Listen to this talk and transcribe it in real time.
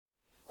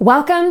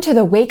Welcome to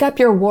the Wake Up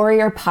Your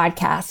Warrior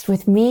podcast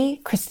with me,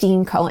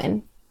 Christine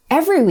Cohen.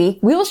 Every week,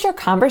 we will share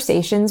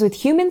conversations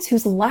with humans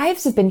whose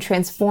lives have been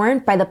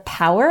transformed by the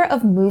power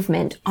of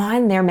movement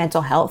on their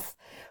mental health,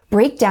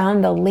 break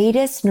down the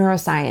latest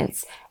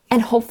neuroscience,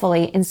 and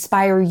hopefully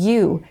inspire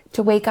you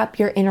to wake up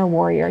your inner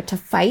warrior to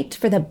fight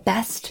for the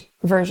best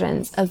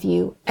versions of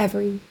you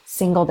every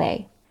single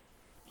day.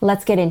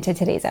 Let's get into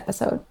today's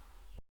episode.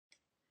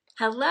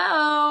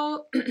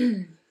 Hello.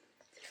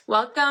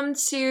 Welcome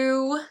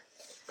to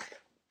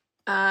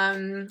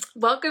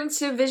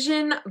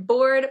Vision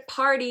Board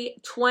Party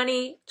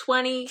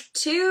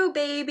 2022,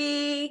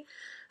 baby.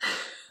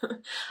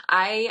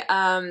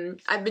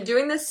 I've been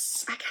doing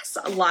this, I guess,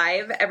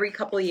 live every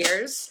couple of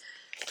years.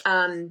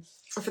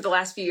 For the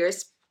last few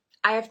years.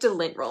 I have to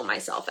lint roll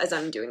myself as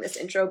I'm doing this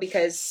intro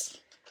because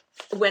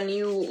when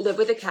you live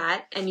with a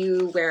cat and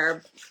you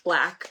wear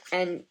black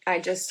and I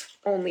just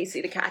only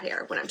see the cat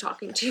hair when I'm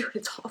talking to you,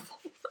 it's awful.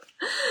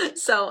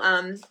 So,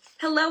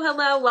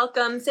 hello,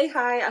 welcome, say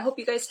hi. I hope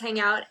you guys hang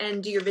out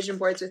and do your vision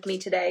boards with me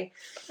today.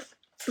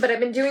 But I've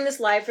been doing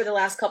this live for the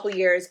last couple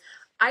years.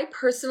 I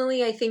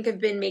think have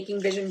been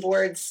making vision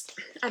boards,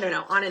 on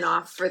and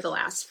off for the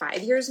last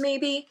 5 years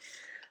maybe.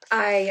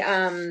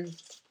 I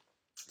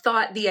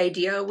thought the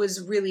idea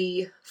was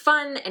really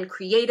fun and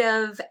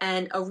creative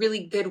and a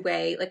really good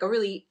way, like a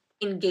really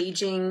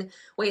engaging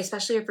way,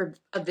 especially for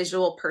a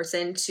visual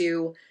person,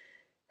 to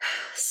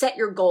set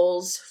your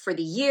goals for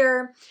the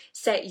year,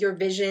 set your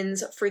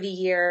visions for the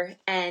year.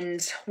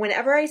 And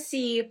whenever I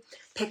see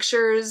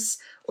pictures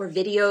or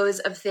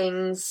videos of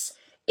things,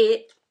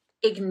 it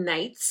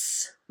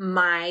ignites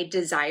my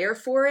desire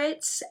for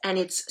it. And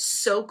it's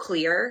so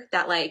clear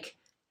that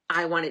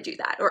I want to do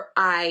that, or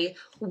I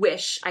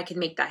wish I could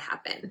make that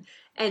happen.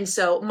 And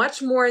so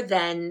much more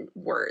than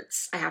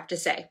words, I have to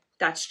say.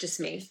 That's just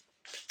me.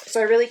 So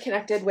I really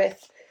connected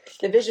with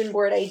the vision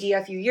board idea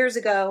a few years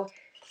ago.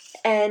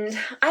 And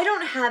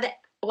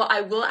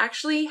I will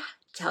actually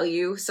tell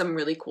you some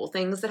really cool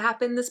things that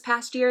happened this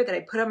past year that I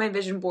put on my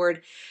vision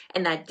board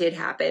and that did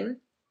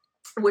happen,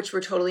 which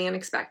were totally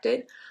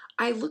unexpected.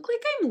 I look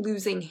like I'm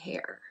losing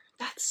hair.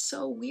 That's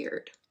so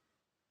weird.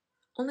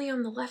 Only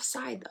on the left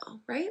side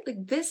though, right?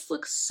 Like this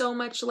looks so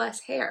much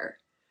less hair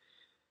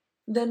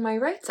than my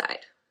right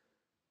side.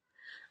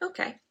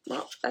 Okay,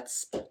 well,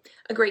 that's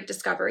a great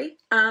discovery.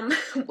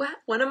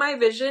 One of my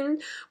vision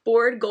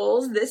board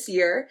goals this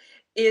year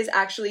is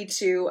actually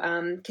to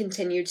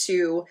continue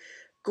to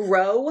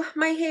grow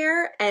my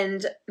hair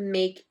and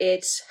make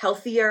it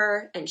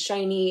healthier and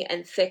shiny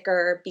and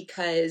thicker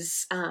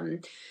because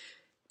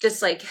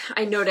just like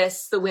I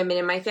notice the women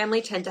in my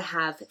family tend to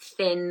have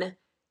thin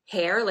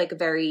hair,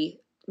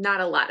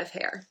 not a lot of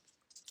hair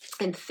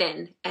and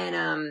thin.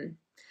 And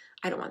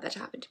I don't want that to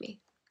happen to me,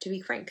 to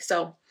be frank.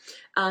 So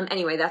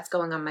anyway, that's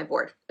going on my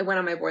board. It went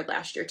on my board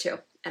last year too.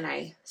 And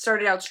I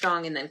started out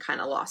strong and then kind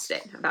of lost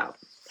it about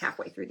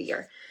halfway through the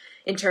year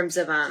in terms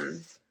of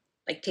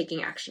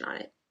taking action on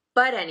it.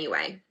 But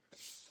anyway,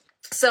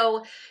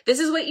 so this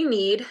is what you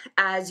need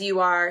as you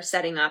are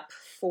setting up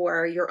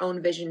for your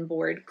own vision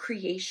board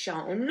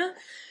creation.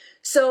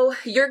 So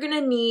you're going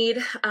to need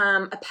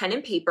a pen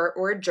and paper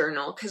or a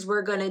journal because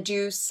we're going to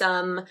do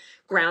some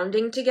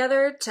grounding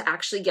together to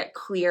actually get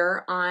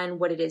clear on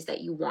what it is that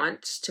you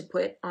want to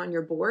put on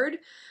your board.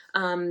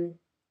 And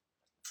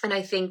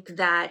I think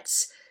that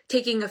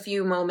taking a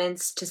few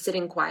moments to sit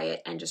in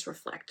quiet and just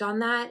reflect on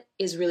that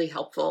is really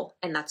helpful.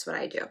 And that's what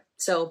I do.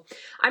 So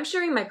I'm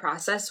sharing my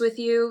process with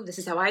you. This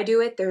is how I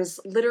do it.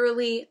 There's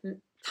literally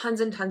tons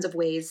and tons of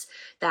ways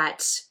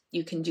that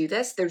you can do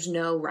this. There's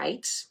no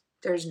right.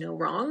 There's no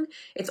wrong.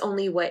 It's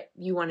only what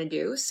you want to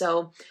do.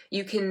 So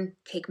you can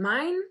take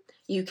mine,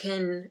 you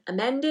can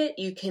amend it,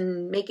 you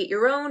can make it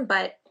your own,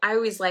 but I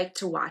always like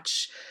to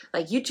watch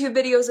YouTube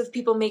videos of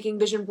people making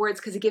vision boards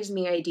because it gives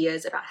me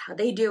ideas about how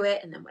they do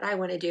it and then what I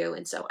want to do.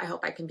 And so I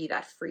hope I can be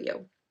that for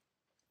you.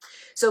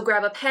 So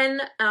grab a pen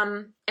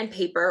and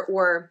paper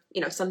or,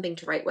 something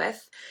to write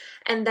with.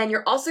 And then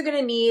you're also going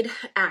to need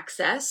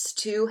access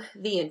to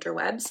the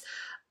interwebs.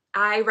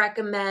 I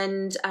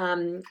recommend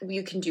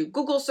you can do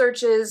Google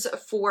searches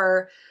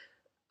for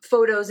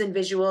photos and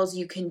visuals.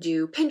 You can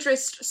do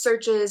Pinterest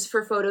searches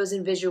for photos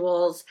and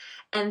visuals.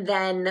 And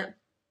then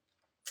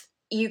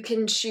you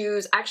can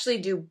actually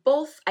do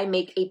both. I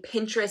make a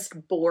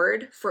Pinterest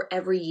board for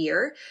every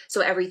year.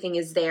 So everything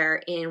is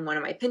there in one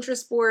of my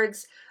Pinterest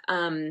boards.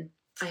 I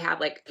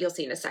have you'll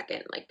see in a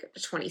second,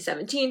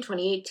 2017,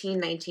 2018,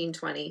 19,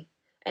 20.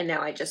 And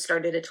now I just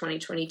started a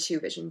 2022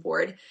 vision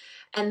board.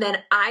 And then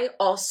I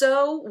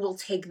also will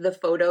take the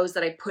photos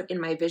that I put in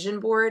my vision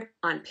board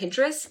on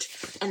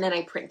Pinterest and then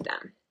I print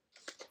them.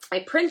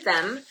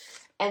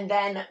 And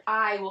then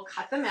I will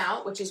cut them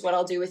out, which is what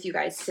I'll do with you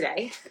guys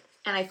today.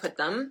 And I put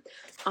them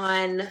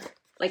on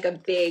a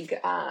big,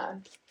 it's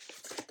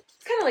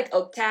kind of like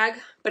oak tag,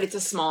 but it's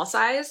a small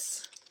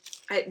size.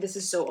 This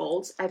is so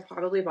old. I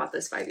probably bought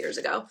this 5 years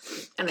ago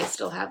and I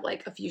still have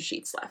a few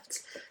sheets left.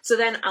 So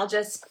then I'll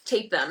just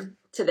tape them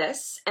to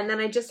this and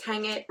then I just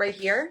hang it right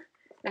here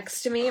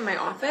next to me in my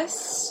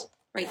office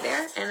right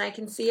there, and I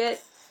can see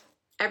it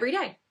every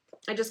day.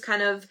 I just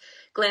kind of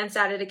glance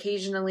at it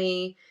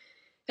occasionally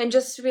and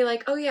just to be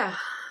like, oh yeah,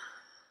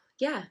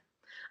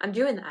 I'm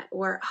doing that.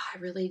 Or oh, I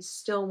really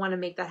still want to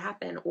make that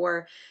happen.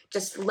 Or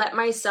just let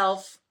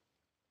myself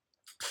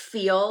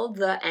feel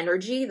the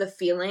energy, the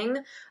feeling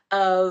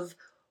of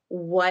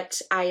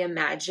what I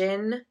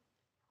imagine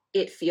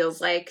it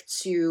feels like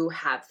to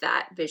have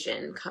that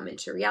vision come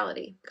into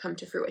reality, come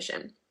to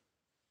fruition.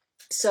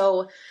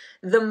 So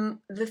the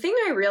thing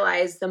I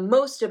realized the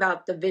most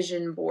about the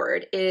vision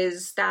board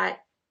is that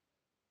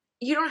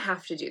you don't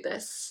have to do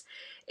this.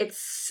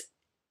 It's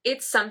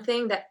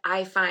something that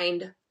I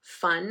find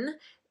fun,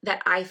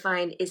 that I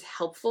find is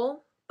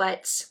helpful,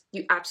 but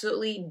you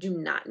absolutely do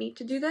not need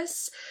to do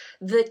this.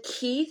 The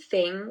key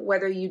thing,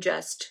 whether you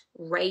just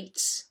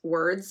write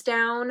words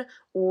down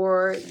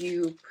or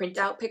you print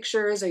out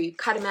pictures or you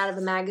cut them out of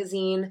a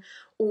magazine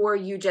or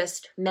you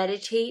just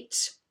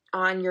meditate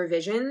on your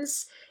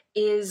visions,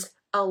 is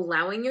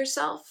allowing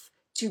yourself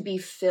to be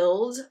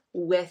filled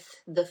with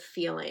the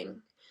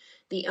feeling,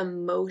 the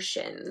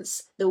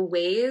emotions, the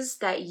ways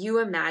that you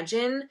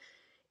imagine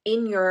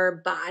in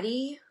your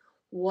body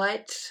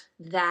what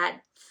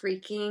that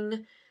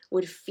freaking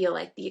would feel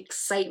like. The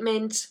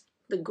excitement,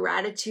 the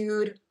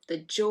gratitude, the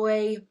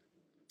joy,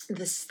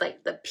 this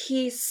like the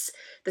peace,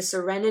 the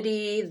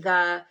serenity,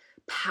 the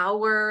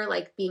power,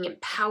 like being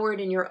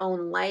empowered in your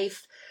own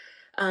life.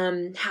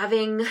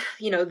 Having,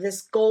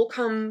 this goal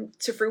come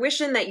to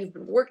fruition that you've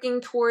been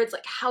working towards,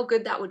 like how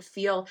good that would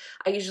feel.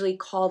 I usually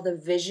call the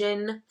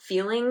vision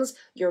feelings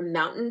your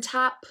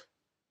mountaintop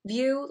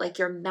view, like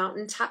your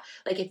mountaintop.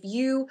 Like if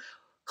you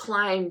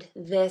climbed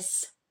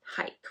this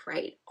hike,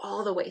 right,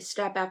 all the way,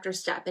 step after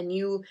step, and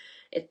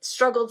it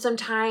struggled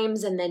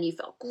sometimes, and then you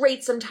felt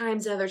great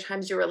sometimes, and other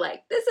times you were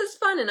like, this is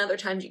fun, and other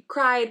times you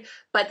cried,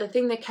 but the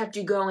thing that kept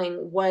you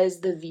going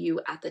was the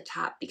view at the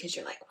top, because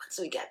you're like, once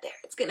we get there,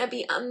 it's gonna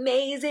be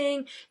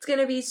amazing, it's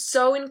gonna be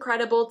so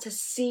incredible to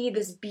see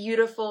this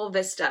beautiful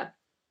vista.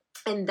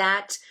 And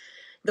that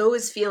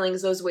those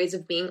feelings, those ways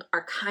of being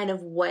are kind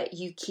of what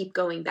you keep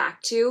going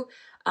back to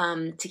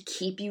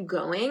keep you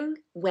going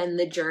when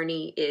the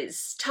journey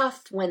is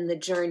tough, when the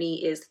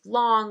journey is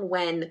long,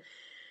 when,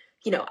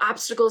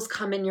 obstacles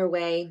come in your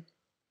way.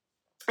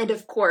 And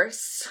of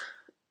course,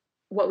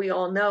 what we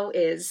all know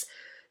is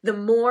the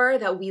more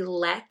that we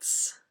let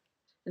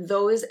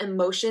those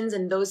emotions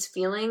and those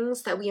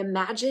feelings that we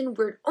imagine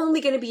we're only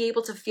going to be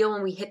able to feel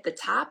when we hit the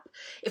top,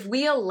 if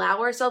we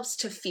allow ourselves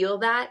to feel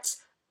that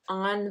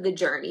on the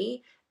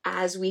journey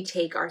as we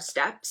take our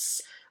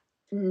steps,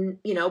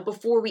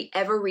 before we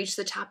ever reach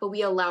the top, but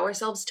we allow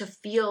ourselves to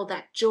feel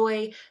that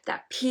joy,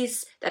 that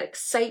peace, that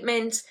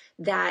excitement,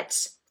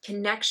 that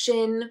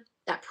connection,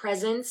 that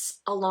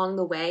presence along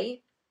the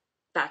way,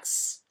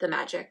 that's the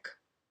magic.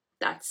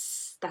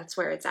 That's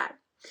where it's at.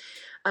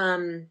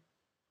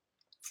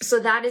 So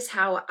that is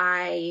how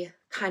I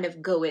kind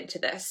of go into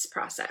this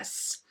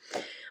process.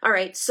 All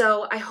right,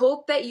 so I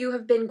hope that you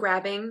have been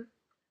grabbing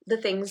the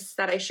things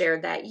that I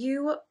shared that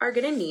you are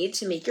going to need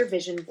to make your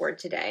vision board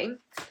today.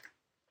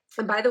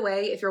 And by the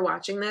way, if you're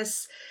watching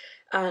this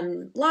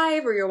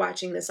live or you're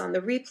watching this on the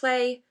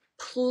replay,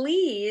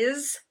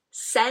 please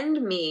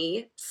send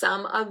me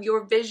some of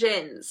your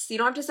visions. You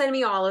don't have to send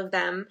me all of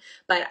them,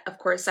 but of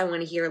course I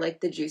want to hear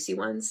like the juicy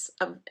ones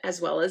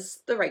as well as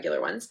the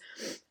regular ones.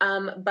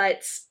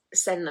 But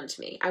send them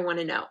to me. I want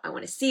to know. I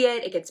want to see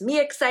it. It gets me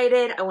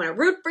excited. I want to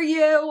root for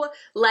you.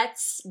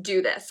 Let's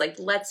do this. Like,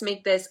 let's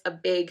make this a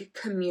big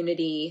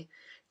community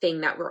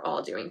thing that we're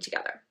all doing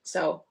together.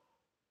 So,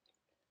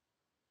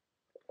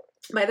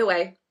 by the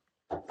way,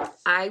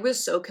 I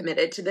was so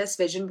committed to this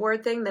vision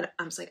board thing that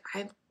I was like,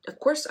 of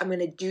course I'm going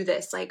to do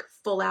this like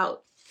full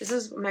out. This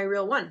is my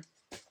real one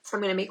I'm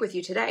going to make with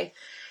you today.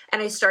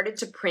 And I started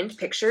to print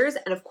pictures,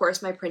 and of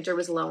course my printer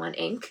was low on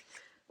ink.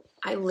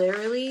 I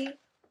literally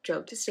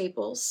drove to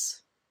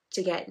Staples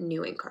to get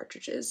new ink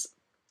cartridges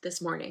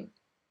this morning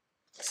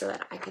so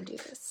that I can do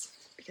this,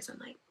 because I'm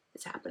like,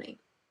 it's happening.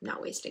 I'm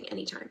not wasting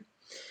any time.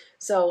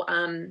 So,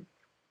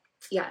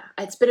 yeah,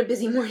 it's been a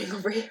busy morning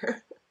over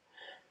here.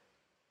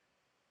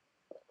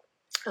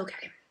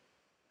 Okay,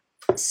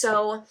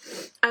 so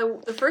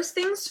the first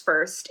things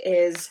first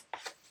is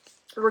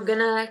we're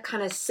gonna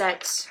kind of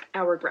set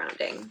our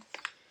grounding.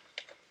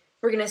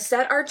 We're gonna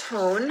set our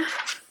tone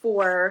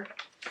for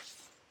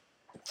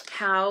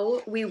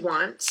how we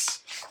want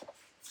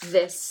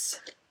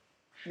this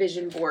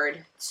vision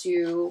board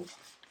to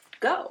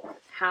go,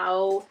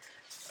 how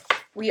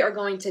we are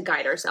going to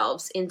guide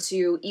ourselves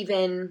into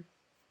even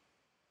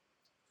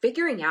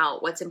figuring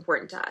out what's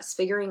important to us,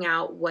 figuring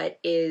out what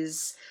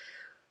is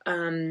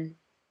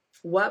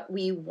what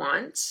we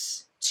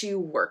want to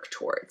work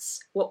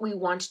towards, what we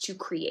want to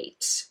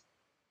create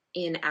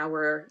in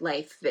our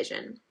life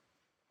vision.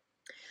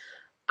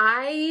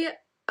 I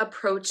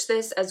approach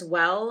this as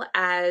well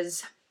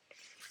as,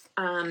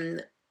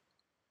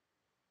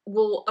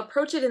 we'll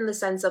approach it in the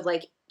sense of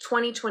like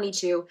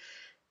 2022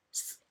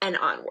 and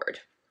onward,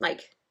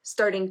 like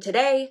starting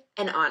today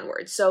and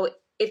onward. So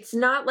it's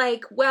not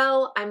like,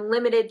 well, I'm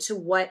limited to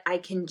what I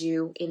can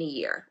do in a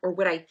year or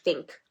what I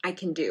think I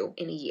can do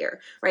in a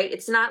year, right?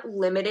 It's not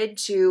limited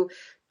to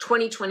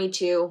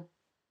 2022,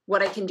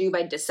 what I can do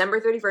by December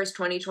 31st,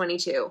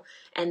 2022,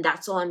 and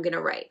that's all I'm going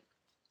to write.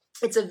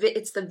 It's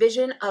the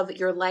vision of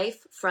your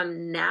life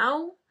from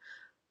now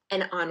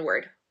and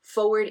onward,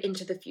 forward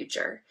into the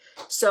future.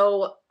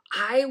 So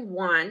I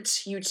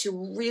want you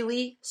to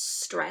really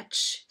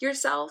stretch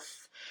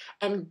yourself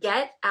and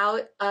get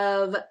out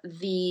of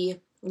the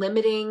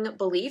limiting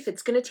belief.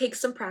 It's going to take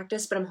some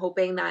practice, but I'm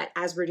hoping that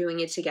as we're doing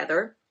it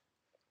together,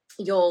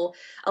 you'll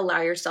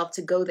allow yourself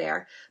to go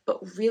there,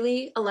 but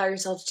really allow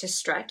yourself to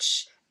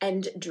stretch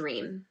and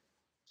dream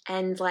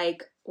and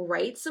like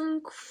write some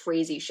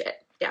crazy shit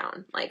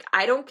down. Like,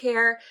 I don't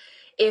care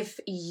if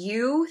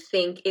you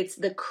think it's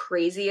the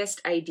craziest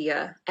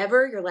idea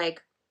ever. You're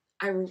like,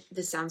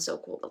 this sounds so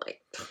cool, but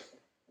like,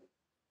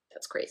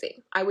 that's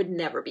crazy. I would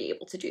never be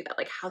able to do that.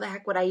 Like, how the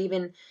heck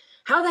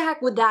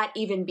would that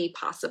even be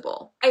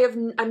possible?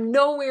 I'm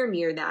nowhere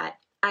near that.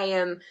 I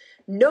am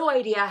no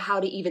idea how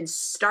to even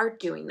start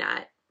doing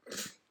that.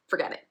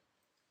 Forget it.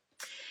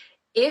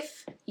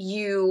 If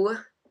you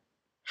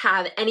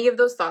have any of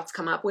those thoughts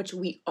come up, which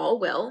we all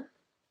will,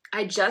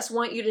 I just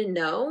want you to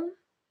know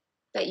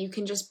that you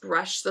can just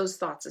brush those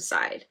thoughts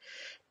aside.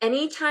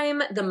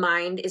 Anytime the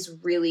mind is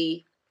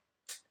really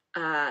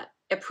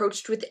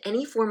approached with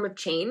any form of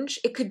change,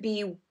 it could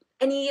be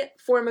any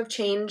form of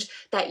change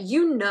that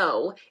you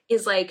know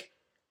is like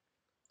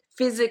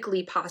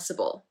physically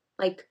possible.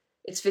 Like,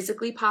 it's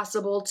physically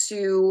possible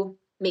to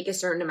make a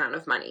certain amount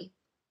of money.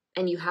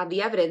 And you have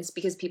the evidence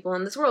because people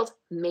in this world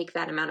make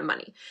that amount of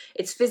money.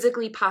 It's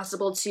physically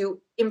possible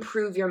to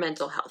improve your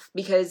mental health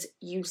because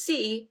you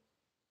see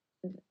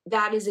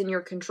that is in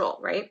your control,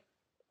 right?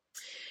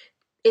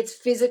 It's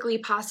physically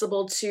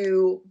possible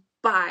to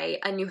buy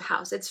a new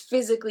house. It's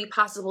physically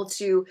possible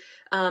to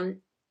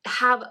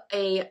have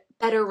a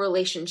better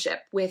relationship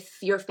with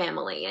your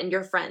family and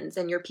your friends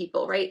and your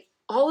people, right?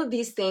 All of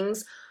these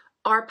things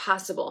are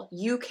possible.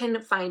 You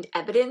can find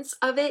evidence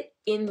of it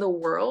in the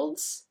world,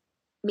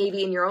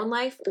 maybe in your own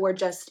life or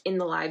just in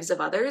the lives of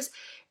others.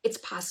 It's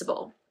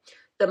possible.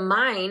 The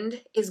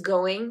mind is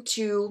going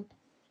to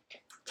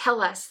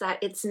tell us that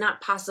it's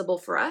not possible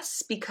for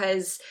us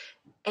because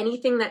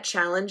anything that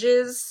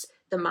challenges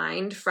the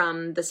mind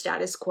from the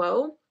status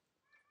quo,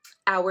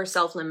 our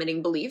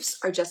self-limiting beliefs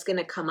are just going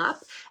to come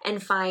up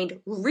and find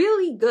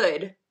really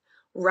good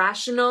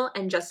rational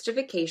and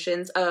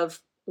justifications of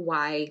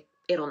why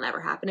it'll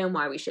never happen and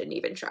why we shouldn't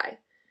even try.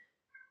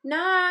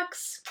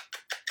 Knox.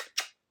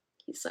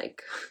 He's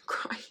like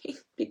crying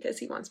because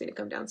he wants me to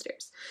come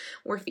downstairs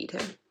or feed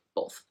him,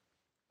 both.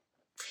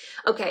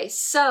 Okay,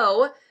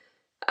 so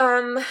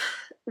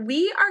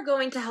we are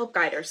going to help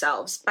guide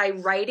ourselves by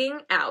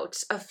writing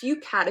out a few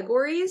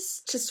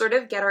categories to sort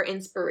of get our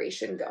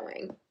inspiration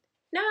going.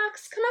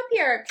 Knox, come up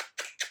here.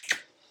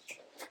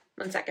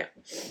 1 second.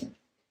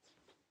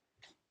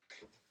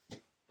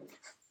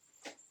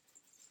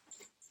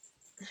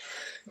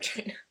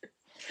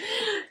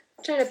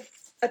 I'm trying to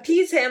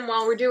appease him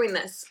while we're doing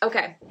this.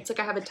 Okay, it's like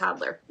I have a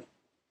toddler.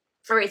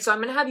 All right, so I'm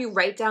going to have you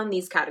write down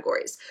these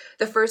categories.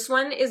 The first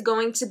one is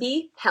going to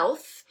be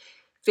health,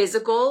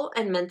 physical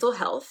and mental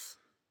health.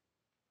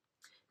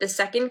 The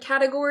second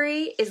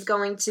category is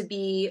going to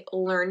be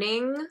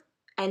learning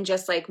and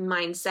just like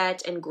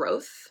mindset and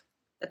growth.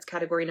 That's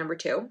category number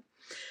 2.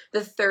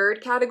 The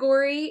third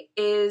category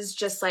is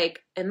just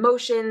like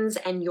emotions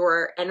and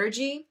your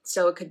energy.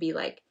 So it could be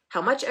like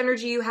how much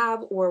energy you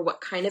have or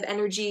what kind of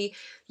energy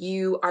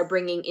you are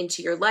bringing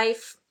into your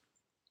life.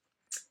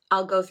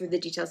 I'll go through the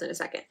details in a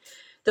second.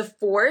 The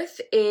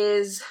fourth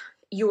is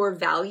your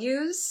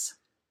values.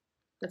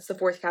 That's the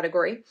fourth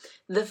category.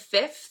 The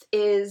fifth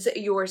is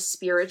your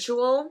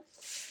spiritual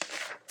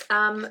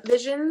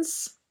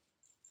visions.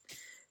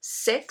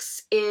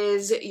 6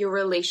 is your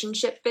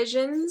relationship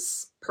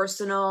visions,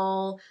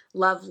 personal,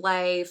 love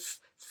life,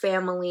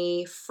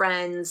 family,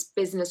 friends,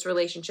 business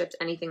relationships,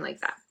 anything like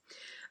that.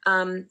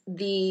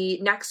 The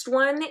next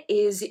one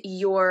is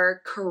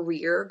your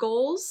career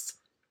goals,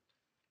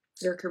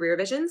 your career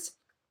visions.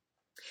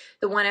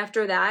 The one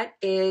after that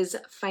is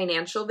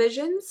financial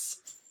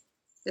visions.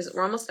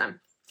 We're almost done.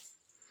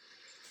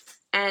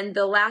 And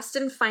the last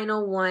and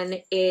final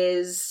one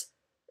is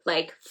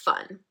like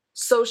fun,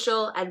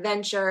 social,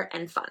 adventure,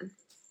 and fun.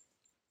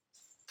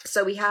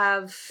 So we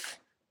have,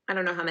 I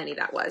don't know how many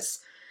that was,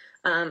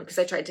 because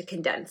I tried to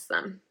condense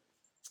them.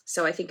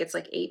 So I think it's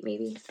like 8,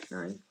 maybe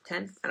 9,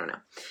 10, I don't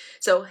know.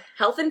 So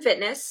health and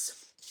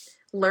fitness,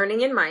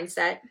 learning and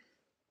mindset,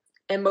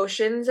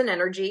 emotions and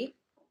energy,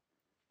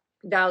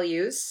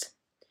 values,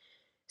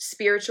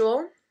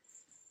 spiritual,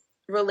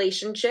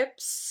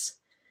 relationships,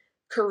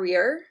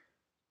 career,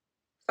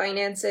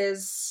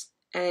 finances,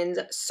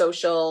 and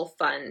social,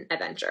 fun,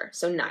 adventure.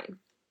 So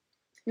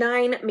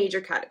 9 major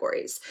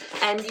categories.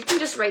 And you can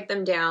just write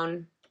them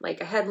down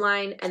like a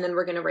headline, and then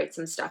we're going to write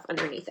some stuff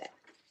underneath it.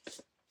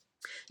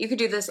 You could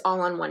do this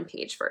all on one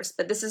page first,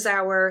 but this is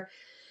our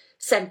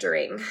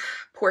centering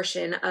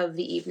portion of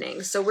the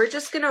evening. So we're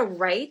just going to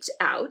write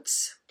out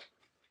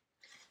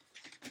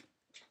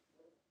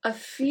a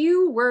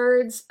few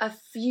words, a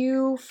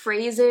few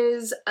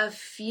phrases, a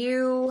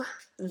few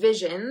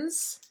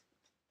visions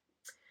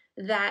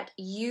that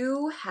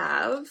you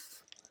have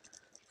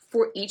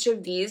for each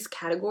of these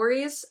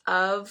categories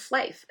of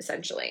life,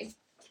 essentially.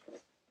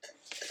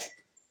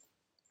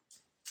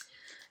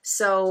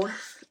 So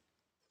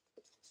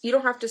you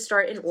don't have to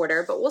start in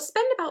order, but we'll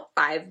spend about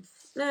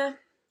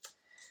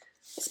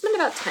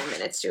 10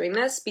 minutes doing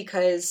this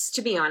because,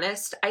 to be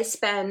honest, I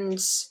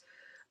spend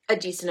a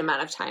decent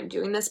amount of time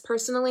doing this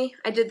personally.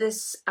 I did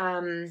this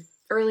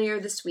earlier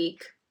this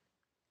week,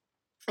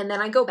 and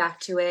then I go back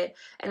to it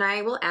and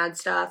I will add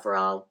stuff or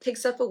I'll take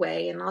stuff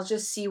away and I'll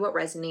just see what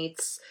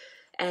resonates,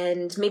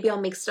 and maybe I'll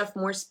make stuff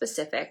more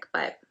specific.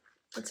 But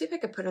let's see if I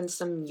could put on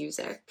some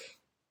music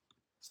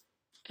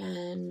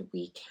and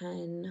we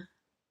can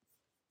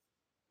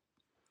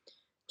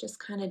just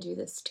kind of do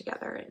this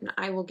together, and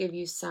I will give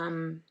you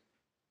some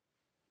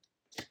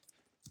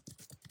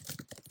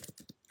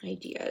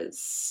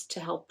ideas to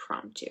help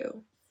prompt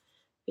you.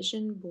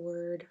 Vision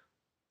board.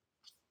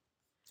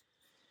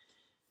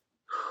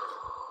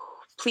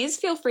 Please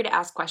feel free to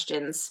ask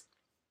questions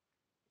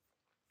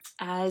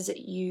as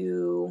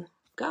you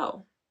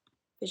go.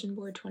 Vision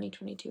board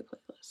 2022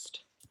 playlist.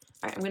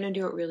 All right, I'm going to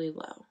do it really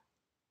low.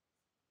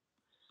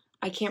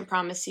 I can't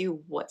promise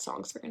you what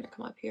songs are going to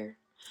come up here.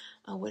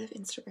 What if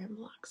Instagram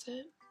blocks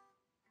it?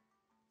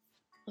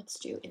 Let's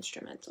do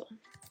instrumental.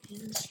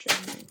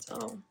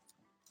 Instrumental.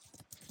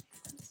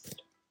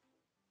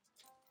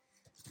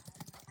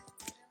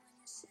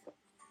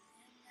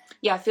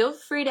 Yeah, feel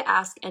free to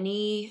ask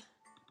any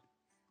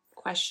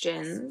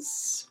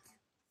questions.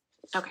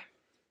 Okay,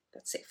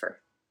 that's safer.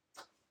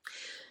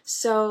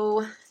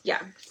 So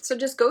yeah, so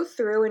just go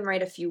through and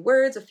write a few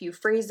words, a few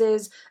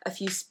phrases, a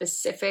few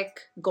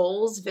specific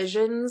goals,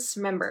 visions.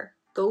 Remember,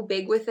 go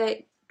big with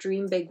it,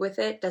 dream big with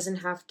it. Doesn't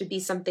have to be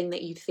something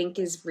that you think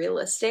is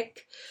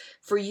realistic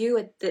for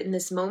you in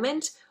this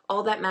moment.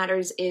 All that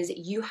matters is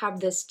you have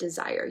this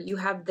desire, you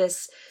have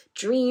this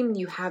dream,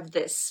 you have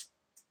this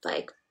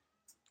like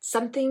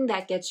something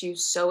that gets you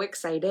so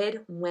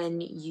excited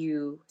when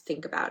you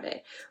think about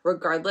it,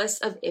 regardless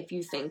of if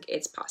you think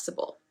it's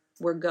possible.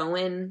 We're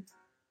going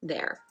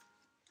there.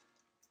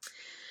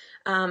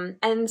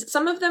 And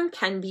some of them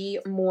can be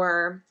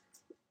more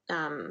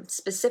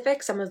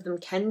specific. Some of them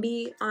can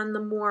be on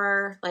the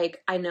more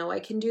like, I know I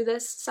can do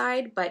this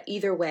side, but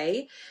either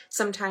way,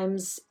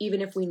 sometimes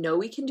even if we know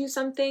we can do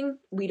something,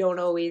 we don't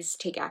always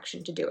take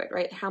action to do it,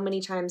 right? How many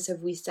times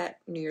have we set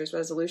New Year's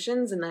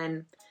resolutions and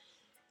then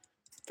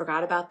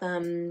forgot about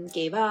them,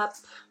 gave up,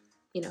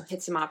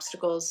 hit some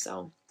obstacles?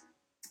 So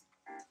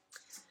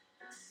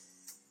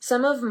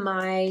some of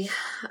my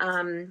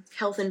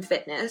health and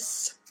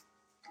fitness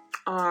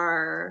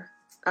are,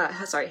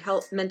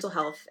 mental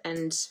health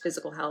and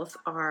physical health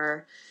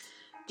are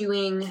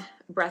doing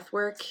breath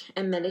work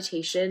and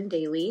meditation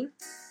daily,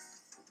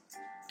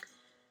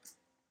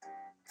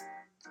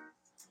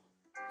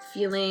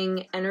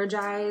 feeling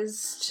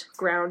energized,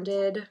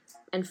 grounded,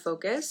 and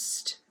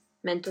focused,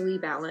 mentally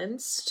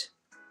balanced,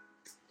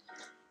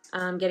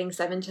 getting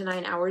 7 to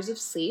 9 hours of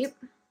sleep.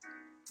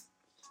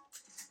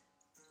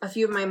 A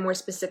few of my more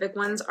specific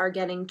ones are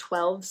getting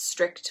 12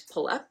 strict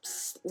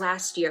pull-ups.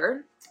 Last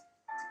year,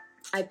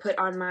 I put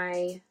on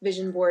my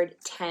vision board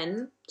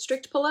 10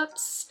 strict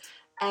pull-ups,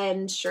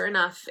 and sure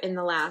enough, in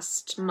the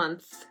last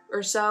month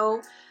or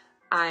so,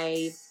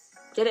 I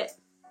did it.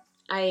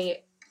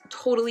 I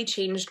totally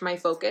changed my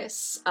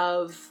focus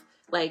of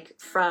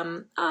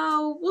from,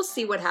 we'll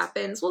see what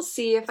happens. We'll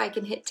see if I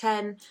can hit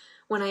 10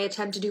 when I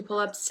attempt to do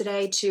pull-ups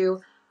today,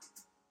 to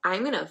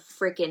I'm gonna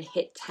freaking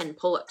hit 10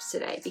 pull-ups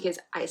today because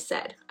I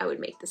said I would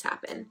make this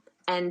happen.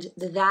 And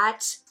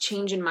that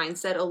change in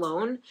mindset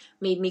alone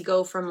made me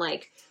go from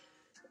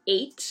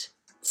 8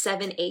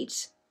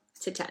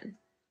 to 10.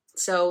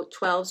 So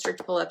 12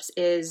 strict pull-ups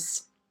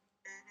is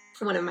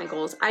one of my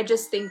goals. I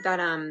just think that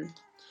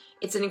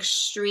it's an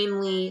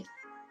extremely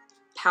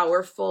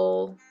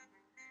powerful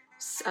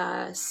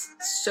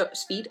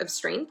feat of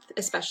strength,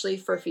 especially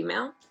for a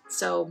female.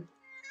 So,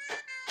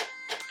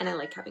 and I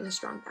like having a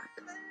strong back.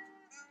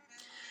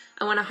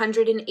 I want a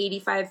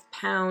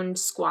 185-pound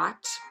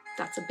squat.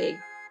 That's a big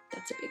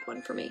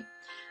one for me.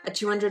 A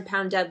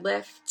 200-pound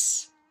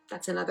deadlift.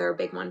 That's another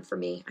big one for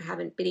me. I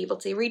haven't been able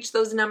to reach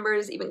those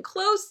numbers, even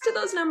close to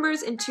those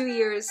numbers, in 2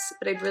 years,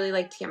 but I'd really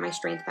like to get my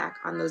strength back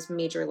on those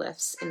major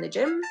lifts in the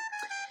gym.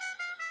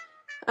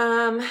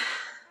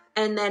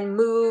 And then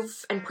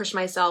move and push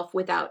myself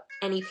without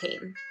any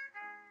pain.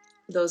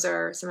 Those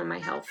are some of my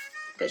health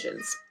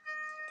visions.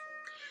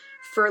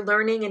 For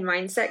learning and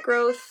mindset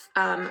growth,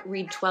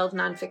 read 12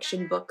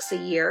 nonfiction books a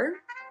year.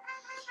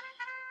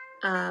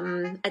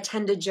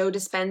 Attend a Joe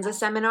Dispenza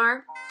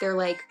seminar.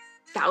 They're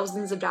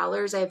thousands of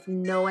dollars. I have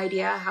no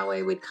idea how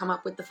I would come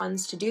up with the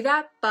funds to do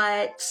that,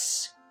 but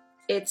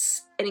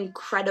it's an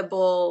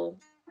incredible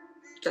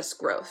just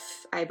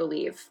growth, I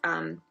believe.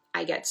 I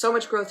I get so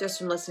much growth just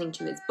from listening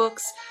to his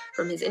books,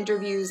 from his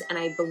interviews, and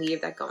I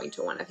believe that going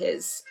to one of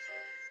his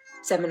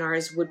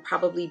seminars would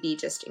probably be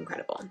just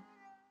incredible.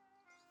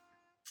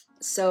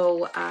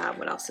 So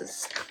what else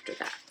is after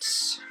that?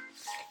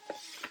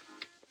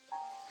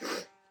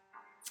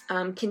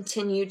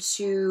 Continue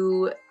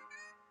to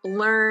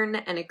learn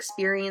and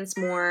experience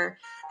more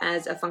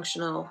as a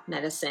functional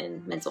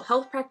medicine mental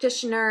health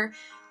practitioner,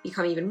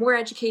 become even more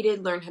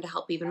educated, learn how to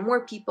help even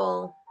more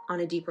people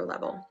on a deeper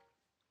level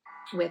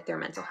with their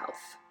mental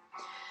health.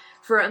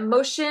 For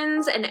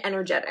emotions and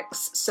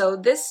energetics, so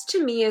this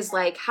to me is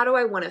like, how do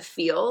I want to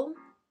feel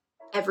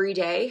every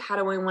day? How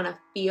do I want to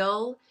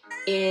feel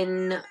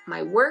in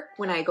my work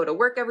when I go to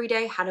work every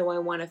day? How do I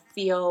want to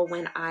feel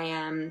when I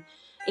am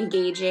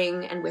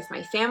engaging and with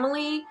my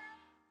family?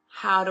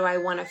 How do I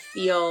want to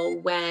feel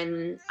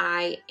when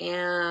I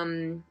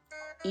am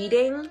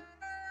eating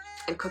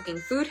and cooking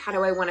food? How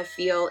do I want to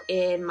feel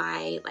in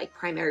my like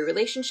primary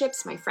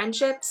relationships, my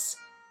friendships?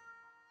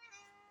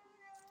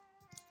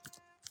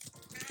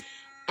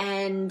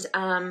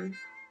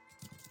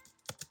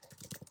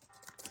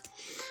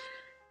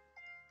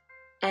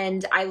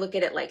 And I look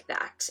at it like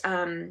that.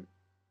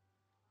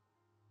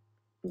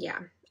 Yeah.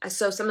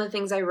 So some of the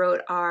things I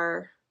wrote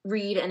are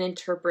read and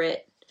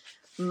interpret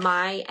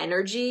my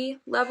energy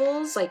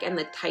levels, like, and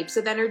the types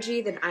of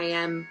energy that I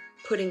am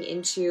putting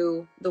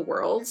into the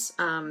world.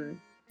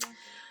 And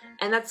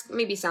that's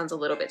maybe sounds a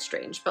little bit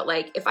strange, but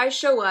like if I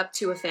show up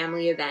to a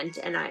family event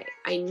and I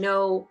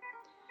know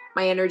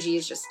my energy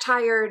is just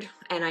tired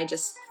and I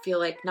just feel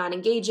like not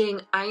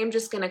engaging, I am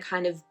just going to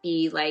kind of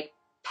be like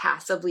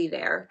passively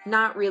there,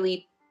 not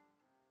really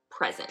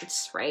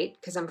present, right?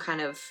 Because I'm kind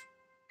of,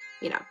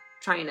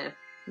 trying to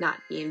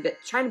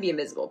be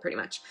invisible pretty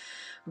much.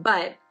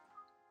 But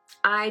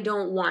I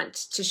don't want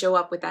to show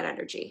up with that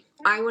energy.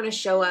 I want to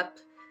show up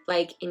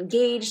like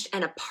engaged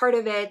and a part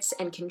of it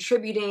and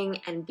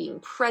contributing and being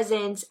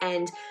present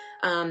and,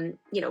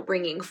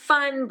 bringing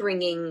fun,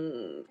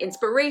 bringing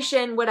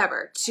inspiration,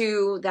 whatever,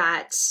 to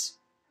that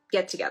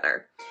get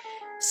together.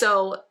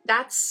 So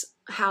that's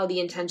how the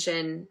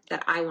intention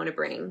that I want to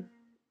bring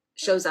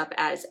shows up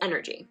as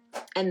energy.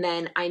 And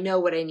then I know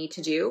what I need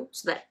to do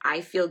so that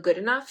I feel good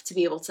enough to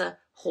be able to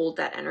hold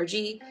that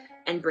energy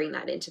and bring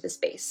that into the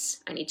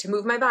space. I need to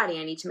move my body.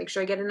 I need to make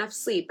sure I get enough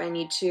sleep. I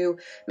need to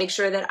make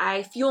sure that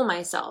I fuel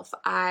myself.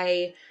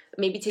 I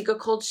maybe take a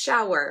cold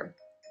shower,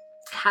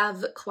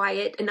 have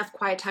enough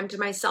quiet time to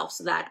myself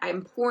so that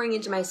I'm pouring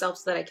into myself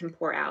so that I can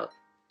pour out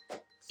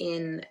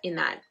in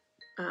that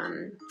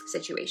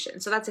situation.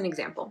 So that's an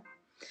example.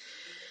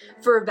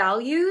 For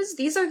values,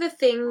 these are the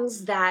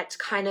things that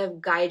kind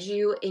of guide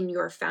you in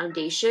your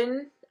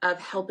foundation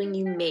of helping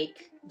you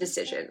make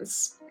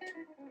decisions.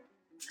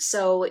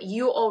 So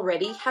you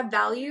already have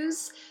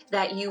values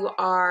that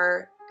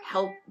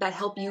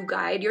help you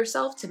guide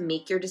yourself to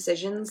make your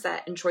decisions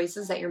and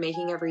choices that you're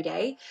making every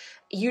day.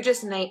 You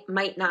just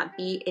might not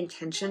be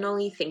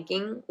intentionally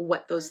thinking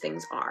what those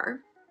things are.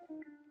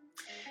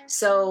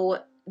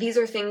 So these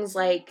are things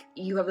like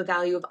you have a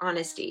value of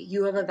honesty.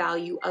 You have a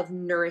value of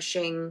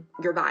nourishing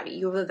your body.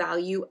 You have a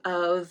value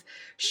of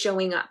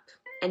showing up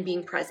and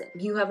being present.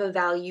 You have a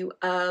value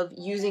of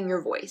using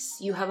your voice.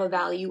 You have a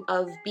value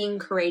of being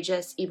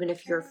courageous even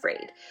if you're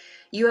afraid.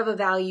 You have a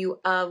value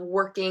of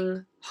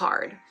working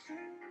hard.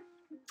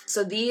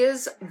 So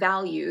these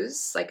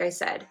values, like I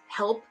said,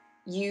 help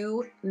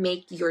you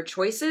make your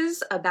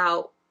choices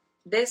about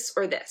this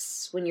or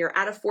this. When you're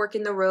at a fork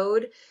in the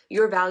road,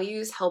 your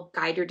values help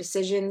guide your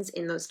decisions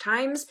in those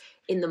times,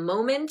 in the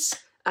moment.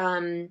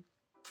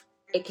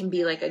 It can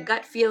be like a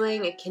gut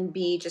feeling. It can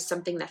be just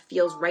something that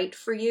feels right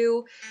for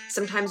you.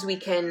 Sometimes we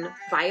can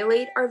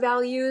violate our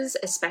values,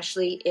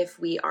 especially if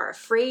we are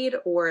afraid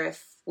or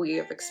if we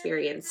have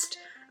experienced,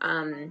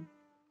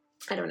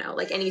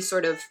 like any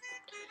sort of,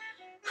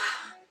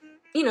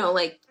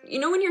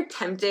 when you're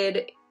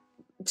tempted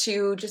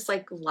to just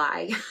like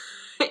lie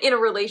in a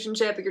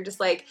relationship, you're just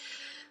like,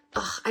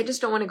 oh, I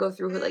just don't want to go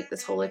through like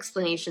this whole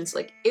explanation. So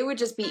like, it would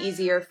just be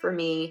easier for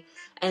me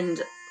and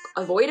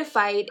avoid a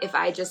fight if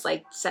I just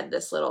like said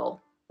this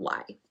little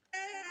lie.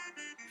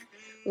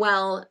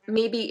 Well,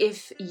 maybe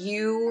if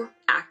you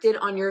acted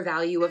on your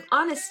value of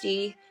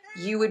honesty,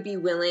 you would be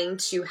willing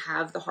to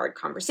have the hard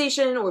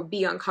conversation or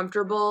be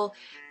uncomfortable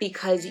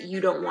because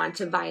you don't want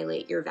to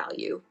violate your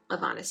value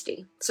of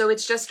honesty. So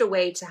it's just a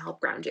way to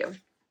help ground you.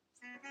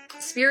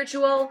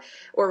 Spiritual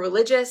or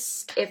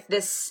religious, if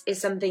this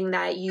is something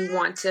that you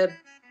want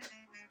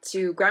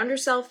to ground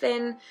yourself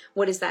in,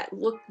 what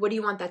do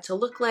you want that to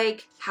look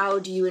like? How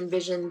do you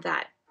envision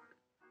that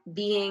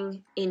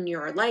being in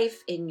your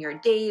life, in your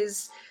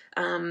days?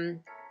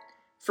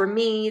 For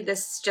me,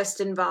 this just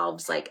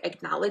involves like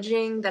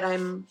acknowledging that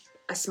I'm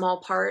a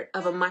small part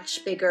of a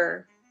much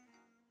bigger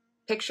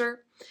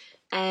picture,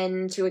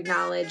 and to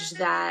acknowledge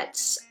that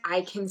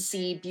I can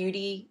see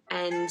beauty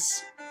and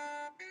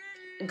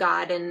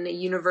God and the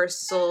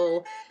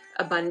universal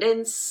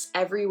abundance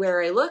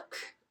everywhere I look,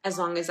 as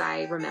long as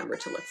I remember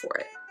to look for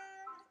it.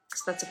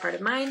 So that's a part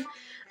of mine.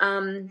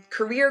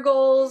 Career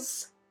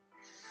goals.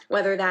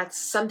 whether that's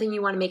something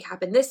you want to make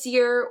happen this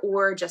year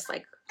or just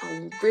like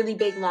a really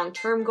big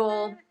long-term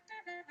goal.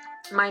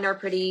 Mine are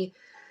pretty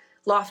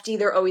lofty.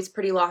 They're always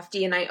pretty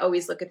lofty, and I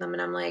always look at them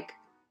and I'm like,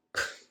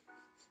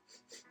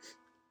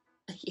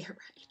 yeah,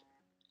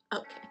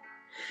 right. Okay.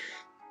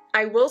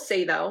 I will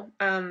say though,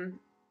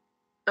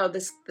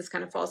 this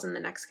kind of falls in the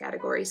next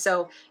category.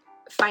 So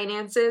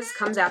finances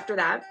comes after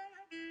that.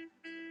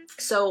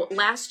 So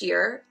last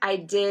year I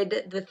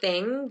did the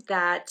thing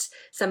that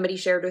somebody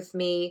shared with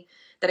me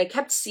that I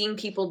kept seeing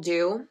people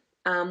do,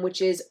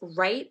 which is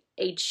write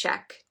a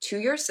check to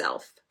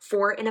yourself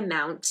for an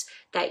amount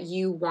that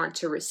you want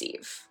to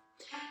receive.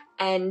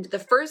 And the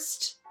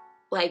first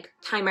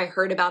time I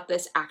heard about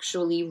this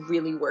actually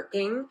really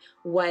working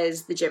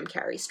was the Jim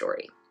Carrey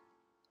story.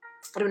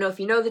 I don't know if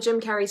you know the Jim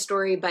Carrey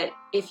story, but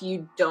if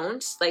you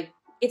don't,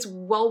 it's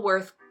well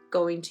worth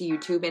going to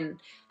YouTube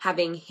and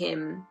having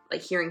him,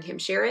 hearing him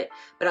share it,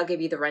 but I'll give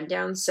you the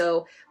rundown.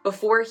 So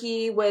before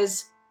he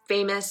was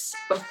famous,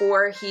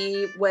 before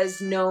he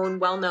was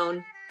well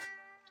known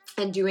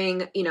and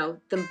doing,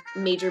 the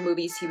major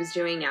movies he was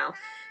doing now,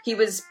 he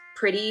was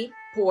pretty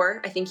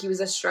poor. I think he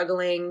was a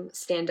struggling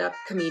stand-up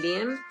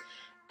comedian,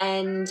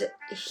 and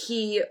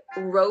he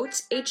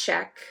wrote a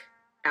check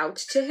out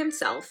to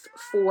himself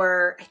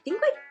for, I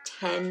think,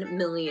 $10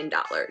 million.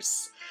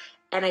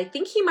 And I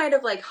think he might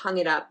have hung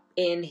it up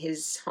in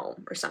his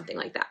home or something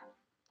like that.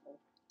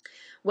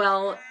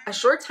 Well, a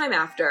short time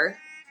after,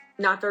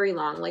 not very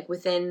long,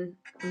 within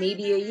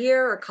maybe a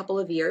year or a couple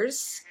of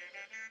years,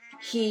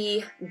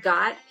 he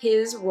got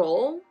his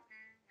role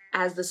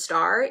as the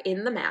star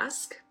in The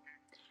Mask,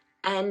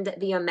 and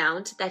the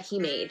amount that he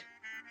made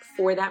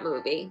for that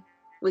movie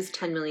was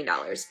 $10 million.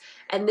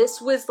 And this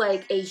was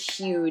a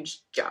huge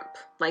jump.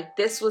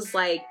 This was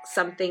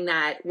something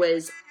that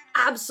was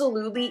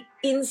absolutely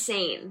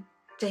insane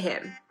to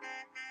him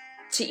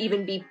to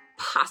even be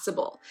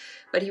possible.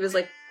 But he was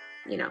what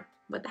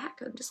the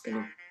heck? I'm just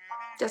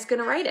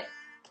gonna write it.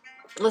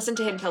 Listen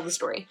to him tell the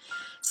story.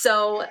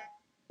 So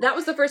that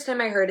was the first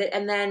time I heard it.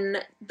 And then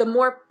the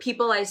more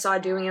people I saw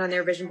doing it on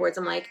their vision boards,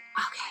 I'm like,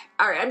 okay,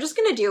 all right, I'm just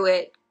gonna do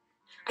it.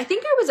 I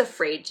think I was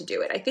afraid to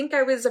do it. I think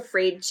I was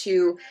afraid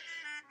to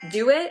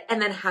do it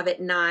and then have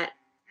it not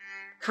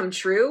come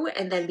true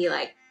and then be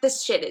like,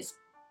 this shit is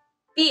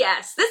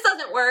BS. This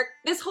doesn't work.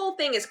 This whole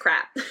thing is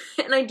crap.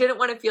 And I didn't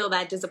want to feel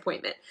that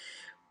disappointment.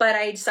 But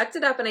I sucked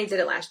it up and I did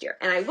it last year.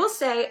 And I will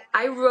say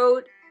I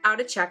wrote out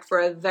a check for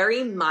a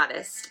very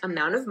modest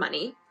amount of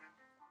money.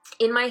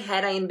 In my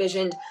head, I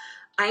envisioned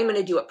I'm going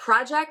to do a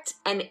project,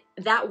 and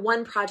that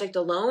one project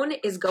alone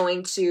is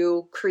going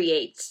to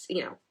create,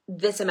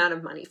 this amount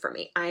of money for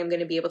me. I am going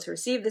to be able to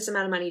receive this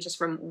amount of money just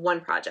from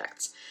one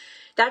project.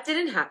 That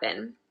didn't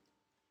happen,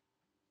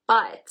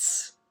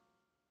 but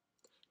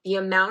the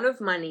amount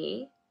of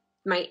money,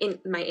 my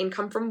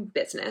income from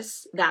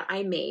business that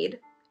I made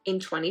in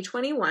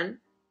 2021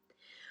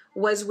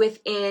 was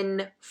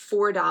within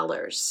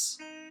 $4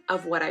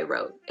 of what I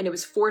wrote. And it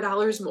was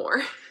 $4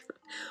 more.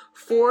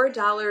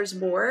 $4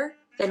 more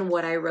than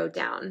what I wrote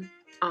down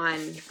on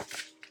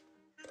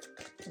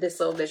this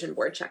little vision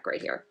board check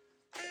right here.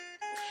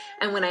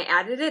 And when I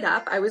added it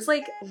up, I was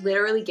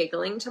literally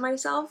giggling to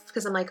myself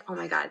because I'm like, oh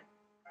my God,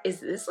 is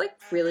this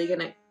really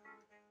gonna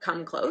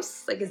come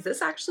close? Is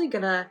this actually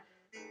gonna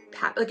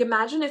happen?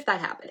 Imagine if that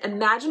happened.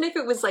 Imagine if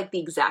it was the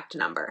exact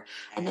number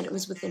and then it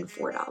was within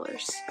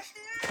 $4.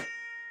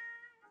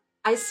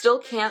 I still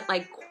can't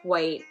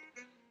quite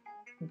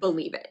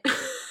believe it.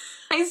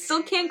 I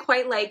still can't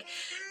quite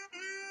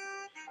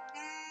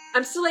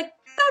I'm still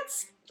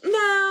that's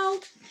no,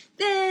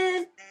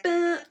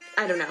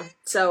 I don't know.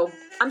 So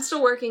I'm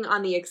still working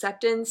on the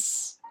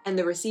acceptance and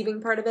the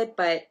receiving part of it,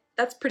 but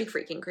that's pretty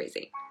freaking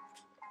crazy.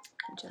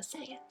 I'm just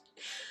saying.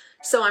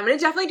 So I'm going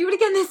to definitely do it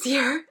again this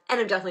year, and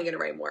I'm definitely going to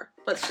write more.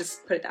 Let's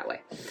just put it that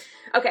way.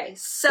 Okay,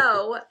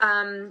 so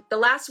the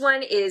last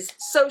one is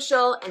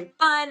social and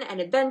fun and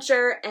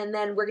adventure, and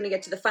then we're going to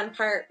get to the fun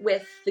part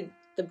with the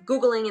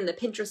Googling and the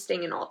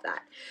Pinteresting and all of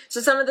that. So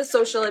some of the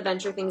social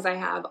adventure things I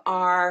have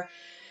are,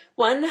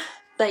 one,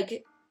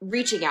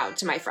 reaching out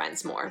to my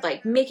friends more,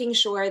 making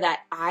sure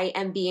that I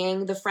am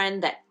being the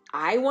friend that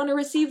I want to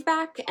receive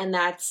back, and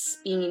that's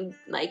being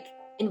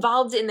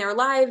involved in their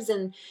lives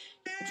and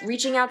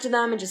reaching out to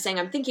them and just saying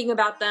I'm thinking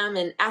about them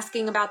and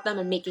asking about them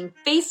and making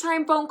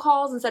FaceTime phone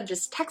calls instead of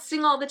just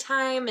texting all the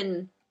time.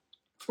 And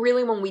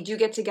really, when we do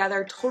get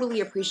together,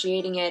 totally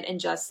appreciating it and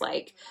just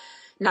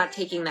not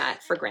taking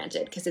that for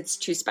granted because it's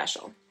too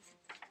special.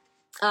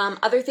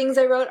 Other things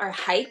I wrote are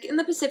hike in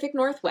the Pacific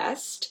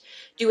Northwest,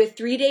 do a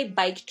 3-day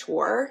bike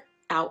tour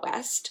out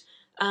west,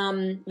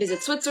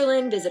 visit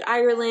Switzerland, visit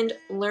Ireland,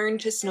 learn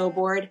to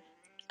snowboard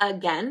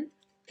again,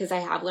 because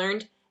I have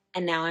learned,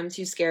 and now I'm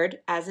too scared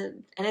as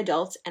an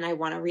adult, and I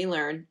want to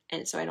relearn,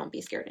 and so I don't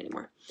be scared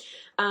anymore.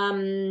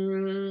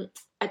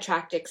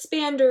 Attract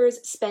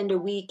expanders, spend a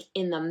week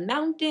in the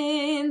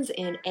mountains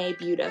in a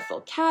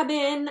beautiful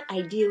cabin,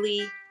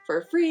 ideally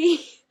for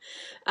free.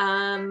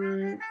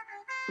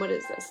 what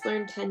is this?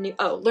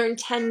 Learn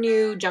 10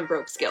 new jump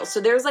rope skills.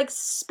 So there's like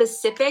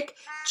specific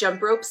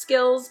jump rope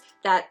skills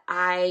that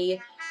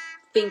I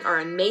think are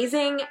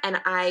amazing,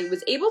 and I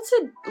was able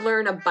to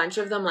learn a bunch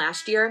of them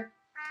last year,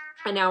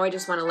 and now I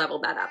just want to level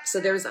that up. So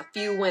there's a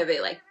few where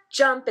they like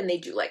jump and they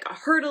do like a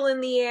hurdle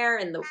in the air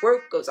and the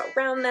rope goes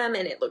around them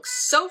and it looks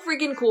so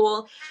freaking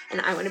cool,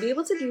 and I want to be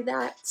able to do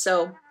that.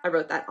 So I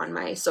wrote that on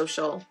my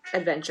social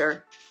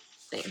adventure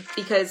thing,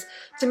 because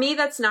to me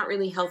that's not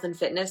really health and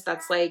fitness.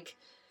 That's like,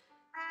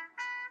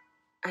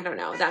 I don't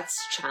know,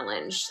 that's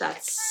challenge.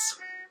 That's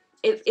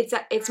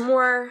it's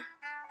more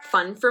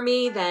fun for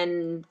me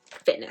than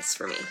fitness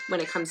for me when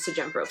it comes to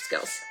jump rope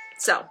skills.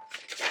 So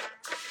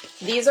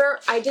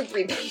I did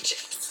 3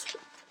 pages.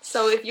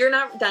 So if you're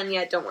not done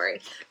yet, don't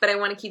worry. But I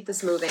want to keep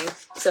this moving.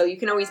 So you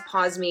can always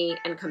pause me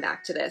and come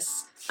back to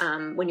this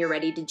when you're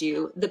ready to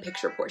do the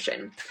picture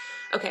portion.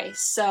 Okay,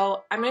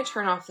 so I'm going to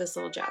turn off this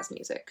little jazz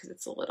music because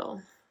it's a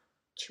little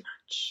too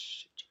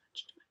much.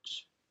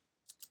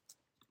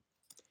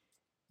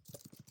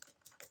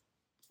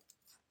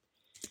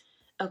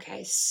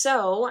 Okay,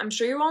 so I'm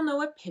sure you all know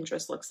what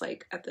Pinterest looks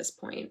like at this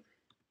point,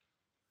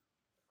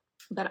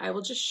 but I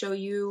will just show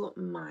you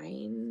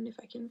mine if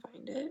I can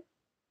find it.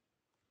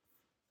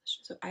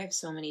 So I have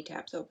so many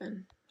tabs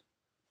open.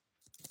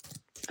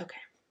 Okay,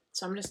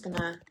 so I'm just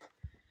gonna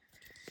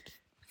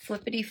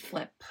flippity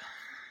flip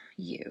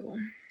you.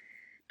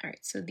 All right,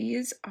 so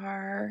these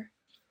are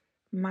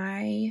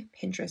my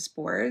Pinterest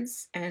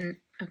boards, and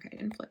okay, I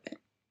didn't flip it.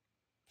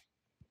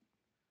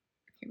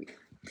 Here we go.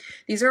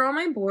 These are all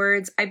my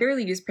boards. I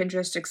barely use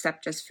Pinterest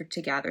except just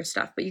to gather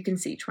stuff, but you can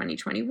see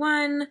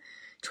 2021,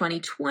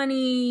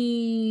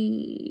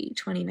 2020,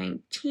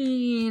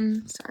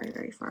 2019. Sorry,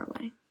 very far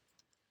away.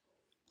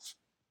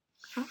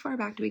 How far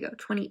back do we go?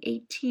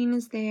 2018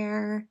 is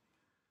there.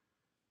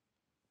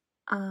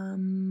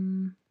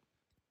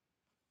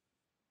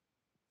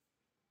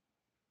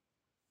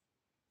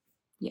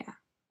 Yeah.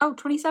 Oh,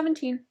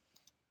 2017.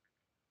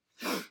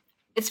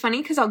 It's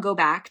funny because I'll go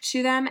back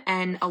to them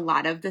and a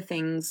lot of the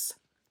things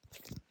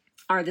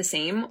are the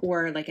same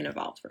or like an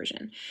evolved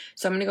version.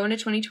 So I'm going to go into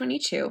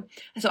 2022.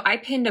 So I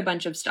pinned a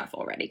bunch of stuff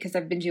already because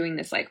I've been doing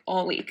this like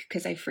all week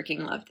because I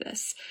freaking love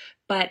this.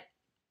 But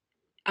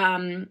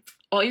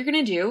all you're going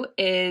to do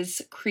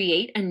is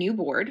create a new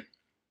board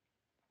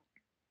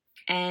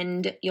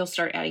and you'll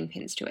start adding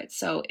pins to it.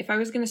 So if I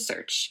was going to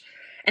search,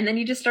 and then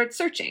you just start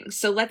searching.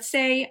 So let's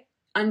say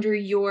under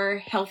your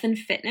health and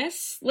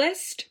fitness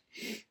list,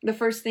 the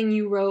first thing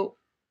you wrote,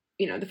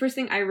 the first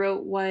thing I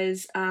wrote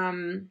was,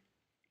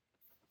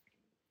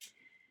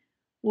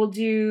 we'll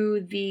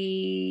do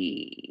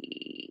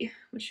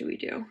what should we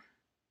do?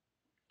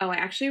 Oh, I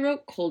actually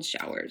wrote cold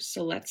showers.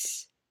 So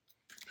let's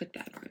put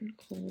that on,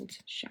 cold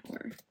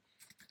shower.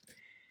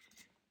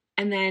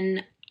 And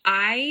then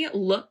I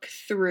look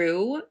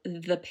through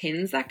the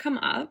pins that come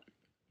up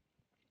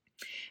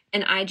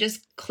and I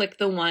just click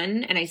the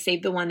one and I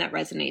save the one that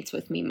resonates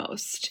with me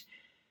most.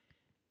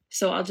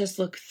 So I'll just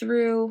look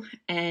through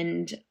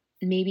and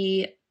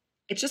maybe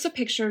it's just a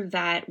picture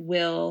that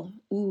will,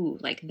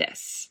 like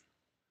this.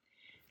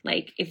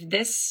 Like if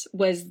this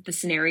was the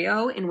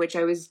scenario in which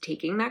I was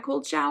taking that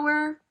cold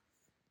shower,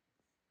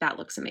 that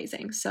looks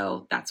amazing.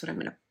 So that's what I'm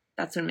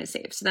going to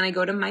save. So then I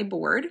go to my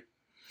board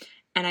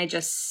and I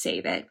just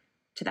save it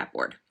to that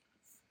board.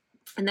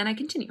 And then I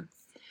continue.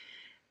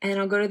 And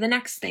I'll go to the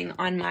next thing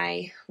on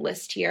my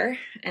list here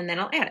and then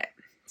I'll add it.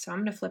 So I'm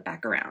going to flip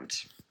back around.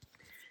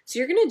 So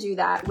you're going to do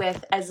that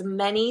with as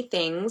many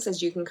things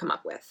as you can come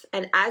up with.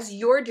 And as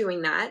you're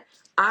doing that,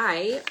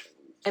 I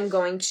am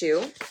going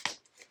to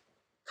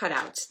cut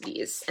out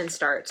these and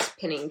start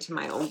pinning to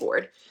my own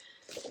board.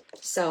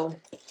 So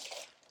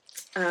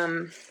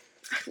I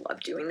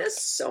love doing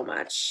this so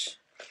much.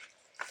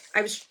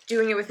 I was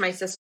doing it with my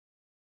sister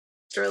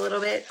a little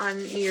bit on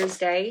New Year's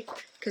Day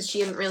because she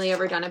hadn't really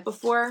ever done it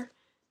before.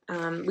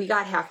 We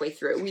got halfway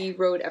through. We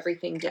wrote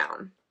everything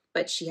down,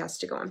 but she has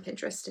to go on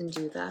Pinterest and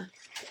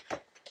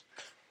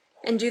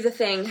do the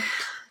thing,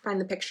 find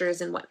the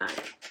pictures and whatnot.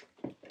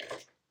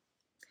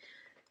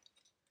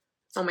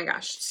 Oh my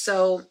gosh.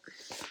 So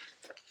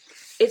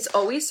it's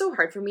always so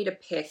hard for me to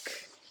pick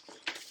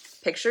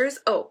pictures.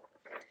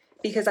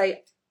 Because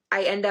I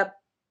end up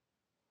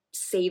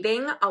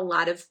saving a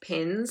lot of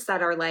pins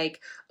that are like,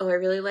 I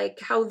really like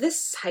how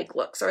this hike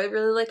looks, or I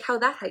really like how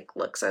that hike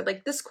looks, or I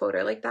like this quote, or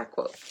I like that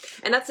quote.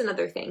 And that's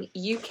another thing.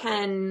 You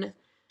can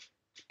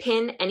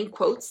pin any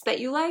quotes that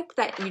you like,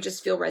 that you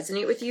just feel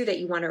resonate with you, that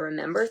you want to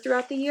remember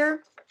throughout the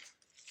year.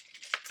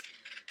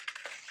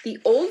 The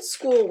old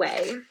school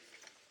way,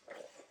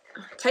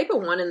 type a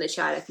 1 in the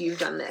chat if you've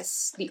done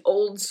this. The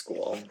old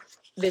school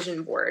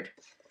vision board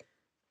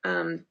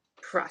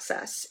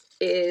process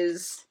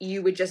is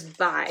you would just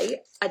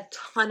buy a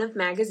ton of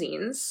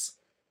magazines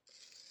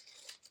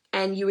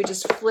and you would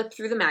just flip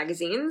through the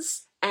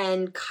magazines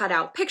and cut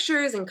out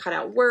pictures and cut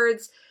out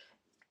words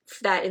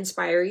that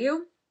inspire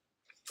you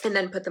and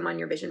then put them on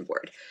your vision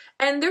board.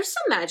 And there's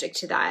some magic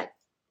to that.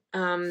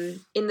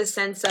 in the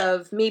sense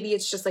of maybe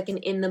it's just like an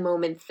in the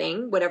moment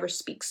thing, whatever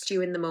speaks to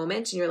you in the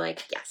moment. And you're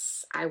like,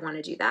 yes, I want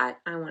to do that.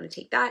 I want to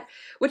take that,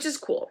 which is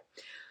cool.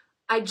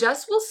 I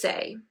just will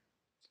say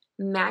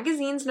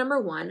magazines, number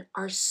one,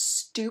 are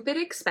stupid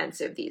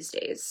expensive these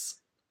days.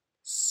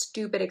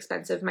 Stupid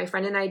expensive. My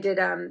friend and I did,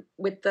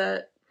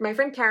 my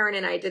friend Karen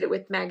and I did it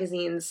with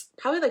magazines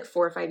probably like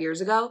 4 or 5 years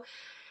ago.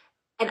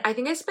 And I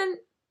think I spent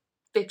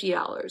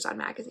 $50 on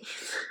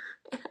magazines.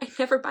 I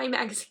never buy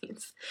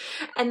magazines.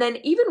 And then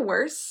even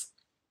worse,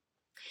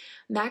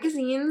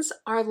 magazines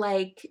are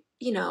like,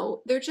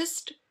 they're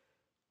just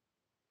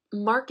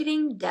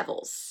marketing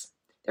devils.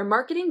 They're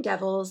marketing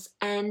devils,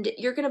 and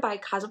you're going to buy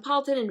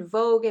Cosmopolitan and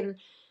Vogue, and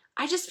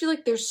I just feel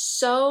like they're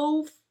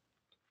so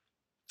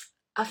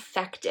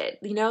affected,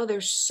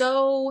 they're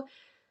so...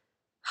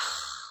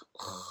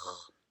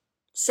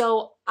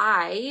 So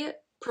I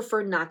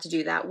prefer not to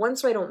do that. One,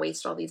 so I don't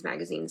waste all these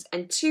magazines,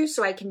 and two,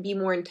 so I can be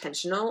more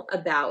intentional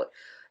about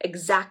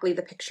exactly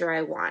the picture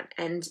I want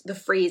and the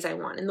phrase I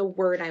want and the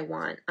word I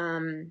want,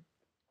 and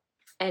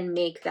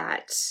make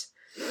that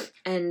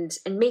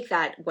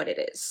what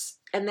it is.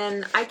 And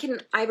then I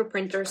have a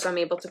printer, so I'm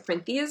able to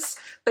print these,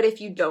 but if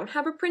you don't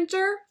have a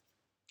printer,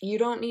 you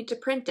don't need to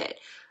print it.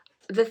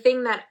 The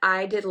thing that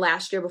I did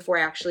last year before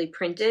I actually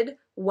printed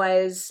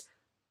was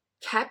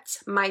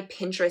kept my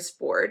Pinterest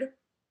board.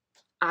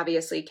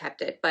 Obviously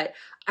kept it, but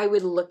I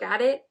would look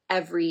at it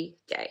every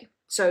day.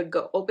 So I would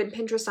go open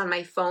Pinterest on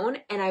my phone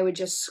and I would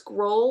just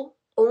scroll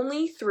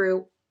only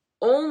through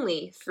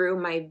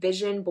my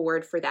vision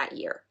board for that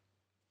year.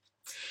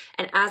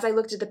 And as I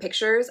looked at the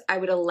pictures, I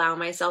would allow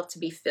myself to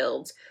be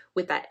filled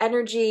with that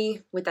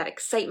energy, with that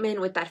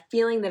excitement, with that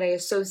feeling that I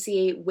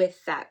associate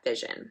with that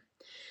vision.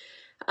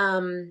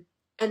 And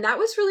that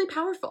was really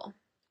powerful.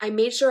 I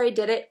made sure I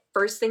did it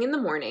first thing in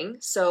the morning.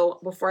 So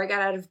before I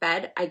got out of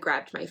bed, I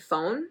grabbed my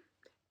phone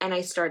and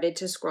I started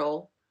to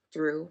scroll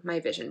through my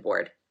vision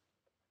board.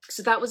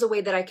 So that was a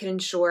way that I could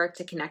ensure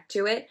to connect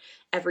to it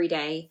every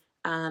day,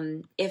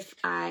 if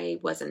I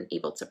wasn't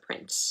able to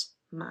print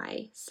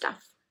my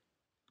stuff.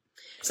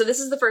 So this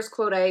is the first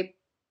quote I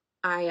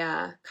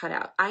cut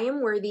out. I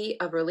am worthy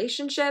of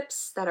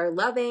relationships that are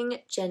loving,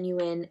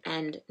 genuine,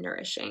 and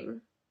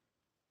nourishing.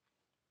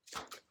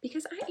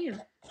 Because I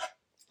am.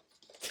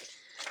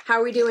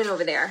 How are we doing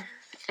over there?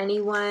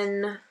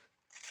 Anyone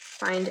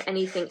find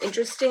anything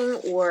interesting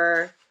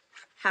or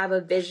have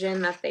a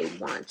vision that they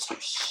want to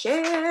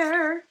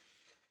share?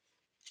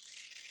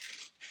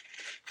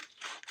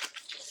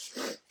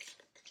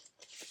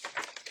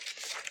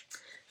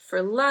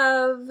 For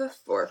love,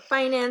 for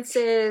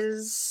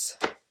finances.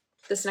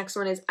 This next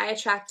one is I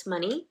attract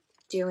money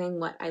doing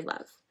what I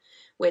love,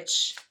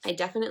 which I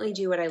definitely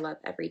do what I love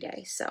every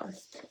day. So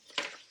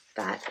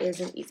that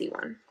is an easy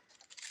one.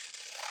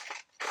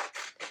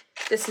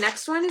 This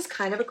next one is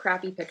kind of a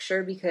crappy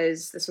picture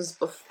because this was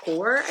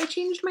before I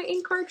changed my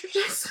ink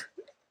cartridges.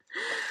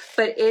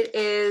 But it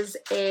is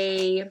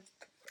a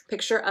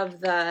picture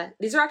of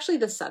these are actually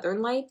the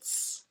Southern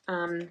Lights,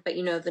 but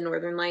the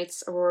Northern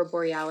Lights, Aurora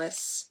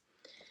Borealis.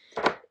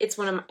 It's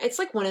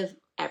like one of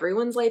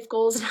everyone's life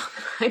goals now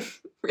that I'm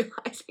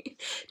realizing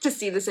to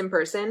see this in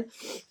person.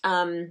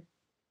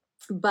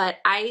 But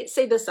I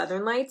say the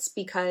Southern Lights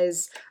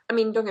because,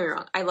 don't get me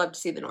wrong, I love to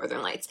see the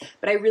Northern Lights,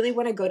 but I really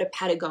want to go to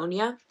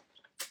Patagonia.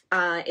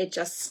 It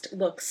just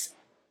looks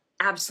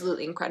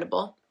absolutely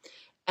incredible.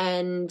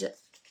 And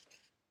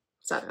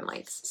Southern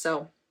Lights.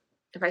 So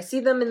if I see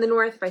them in the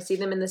north, if I see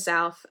them in the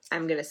south,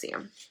 I'm going to see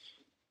them.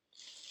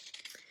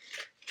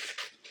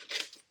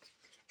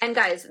 And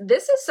guys,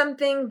 this is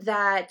something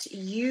that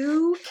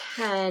you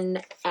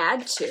can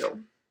add to.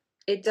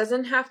 It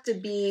doesn't have to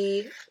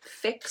be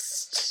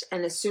fixed,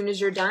 and as soon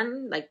as you're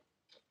done, like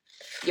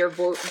your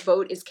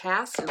vote is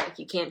cast and like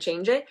you can't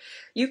change it.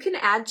 You can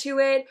add to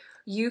it.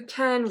 You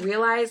can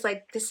realize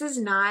like this is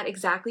not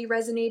exactly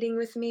resonating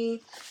with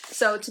me.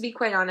 So to be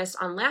quite honest,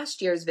 on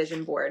last year's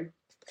vision board,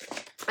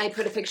 I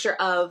put a picture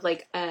of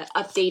like an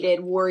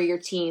updated Warrior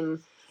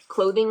Team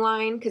clothing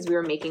line because we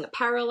were making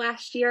apparel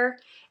last year,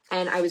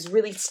 and I was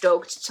really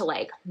stoked to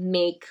like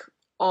make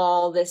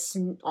all these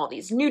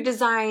new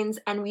designs,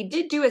 and we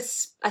did do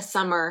a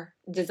summer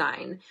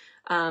design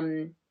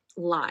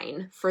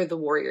line for the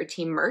Warrior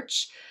Team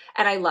merch,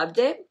 and I loved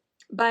it,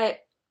 but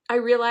I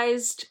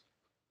realized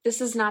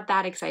this is not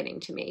that exciting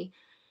to me.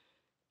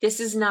 This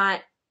doesn't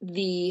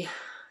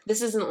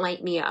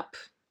light me up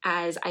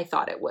as I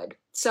thought it would.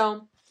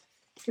 So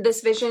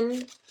this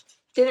vision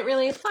didn't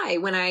really apply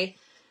when I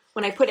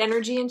put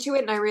energy into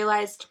it, and I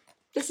realized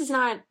this is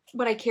not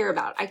what I care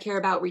about. I care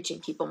about reaching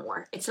people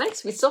more. It's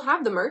nice. We still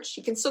have the merch.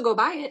 You can still go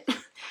buy it.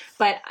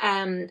 But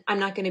I'm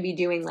not going to be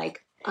doing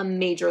like a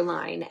major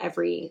line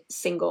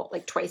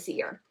twice a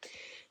year.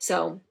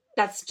 So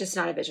that's just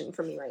not a vision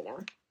for me right now.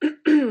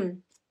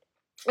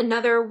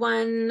 Another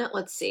one,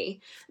 let's see,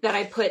 that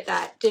I put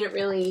that didn't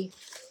really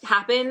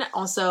happen,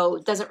 also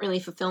doesn't really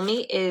fulfill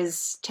me,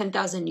 is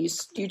 10,000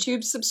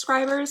 YouTube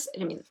subscribers.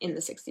 I mean, in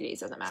the 60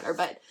 days doesn't matter,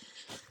 but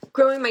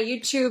growing my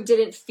YouTube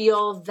didn't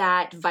feel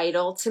that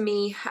vital to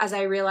me, as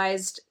I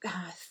realized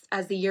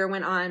as the year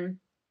went on.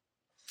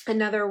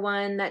 Another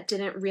one that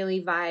didn't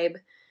really vibe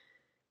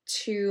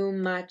too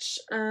much,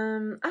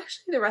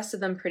 actually the rest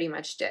of them pretty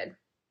much did.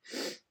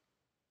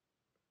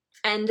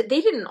 And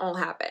they didn't all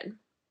happen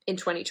in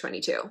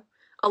 2022.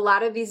 A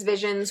lot of these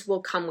visions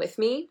will come with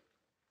me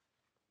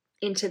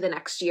into the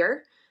next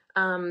year,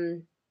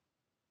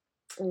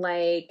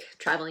 like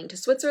traveling to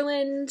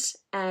Switzerland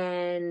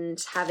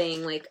and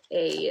having like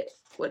a,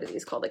 what are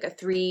these called, like a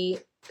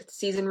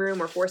 3-season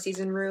room or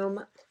 4-season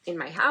room in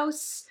my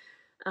house,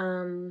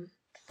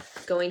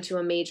 going to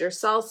a major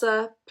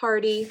salsa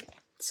party.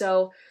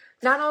 So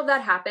not all of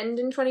that happened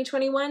in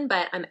 2021,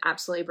 but I'm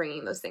absolutely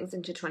bringing those things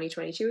into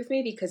 2022 with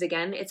me because,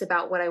 again, it's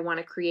about what I want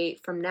to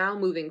create from now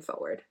moving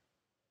forward.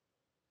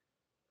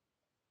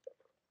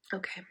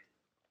 Okay,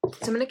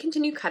 so I'm going to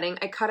continue cutting.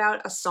 I cut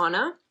out a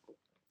sauna,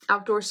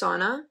 outdoor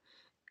sauna,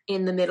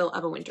 in the middle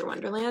of a winter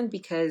wonderland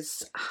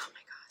because, oh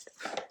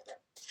my God,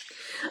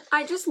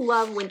 I just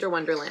love winter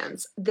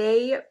wonderlands.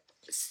 They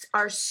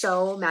are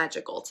so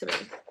magical to me.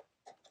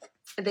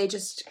 They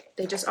just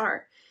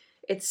are.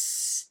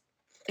 It's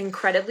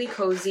incredibly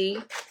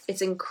cozy.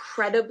 It's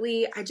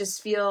incredibly, I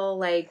just feel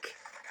like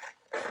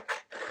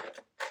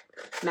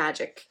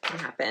magic can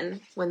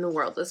happen when the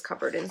world is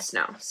covered in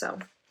snow. So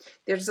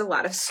there's a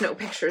lot of snow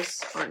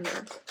pictures on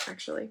here,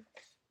 actually.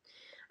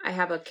 I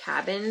have a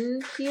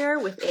cabin here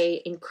with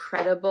a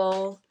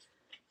incredible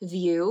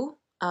view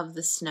of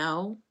the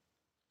snow.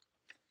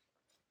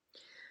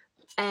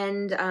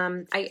 And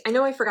I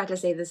know I forgot to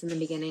say this in the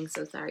beginning,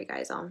 so sorry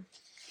guys, I'll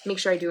make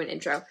sure I do an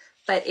intro.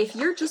 But if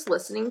you're just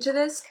listening to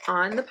this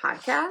on the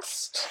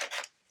podcast,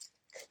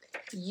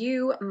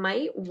 you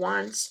might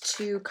want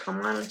to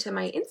come on to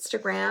my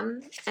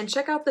Instagram and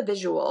check out the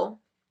visual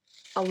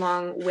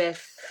along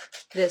with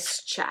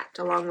this chat,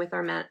 along with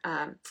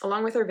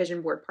our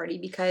vision board party,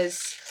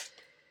 because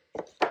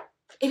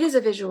it is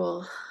a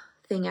visual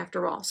thing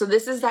after all. So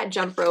this is that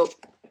jump rope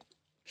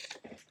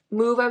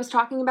move I was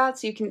talking about.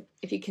 So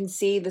if you can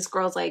see, this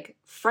girl's like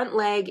front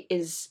leg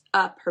is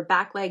up, her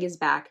back leg is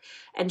back,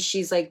 and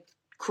she's like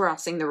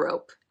crossing the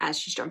rope as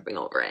she's jumping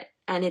over it.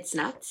 And it's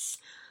nuts.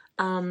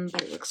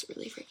 But it looks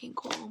really freaking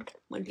cool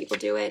when people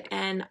do it,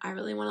 and I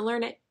really want to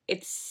learn it.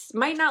 It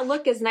might not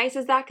look as nice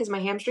as that because my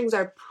hamstrings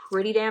are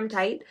pretty damn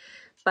tight,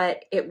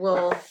 but it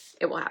will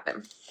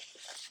happen.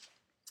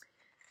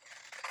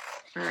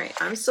 All right,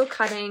 I'm still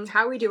cutting.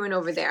 How are we doing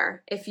over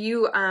there? If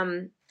you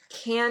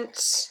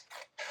can't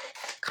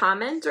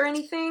comment or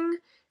anything,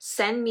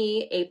 send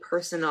me a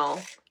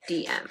personal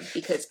DM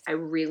because I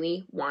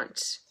really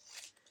want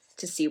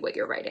to see what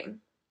you're writing.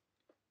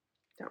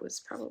 That was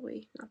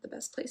probably not the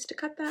best place to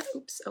cut that.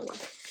 Oops, oh well.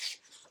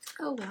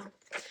 Oh well.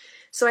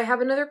 So I have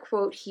another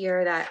quote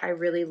here that I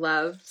really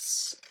loved,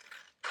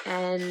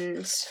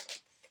 and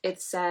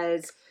it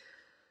says,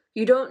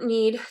 "You don't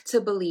need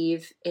to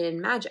believe in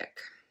magic.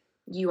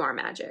 You are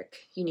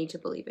magic. You need to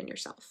believe in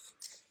yourself."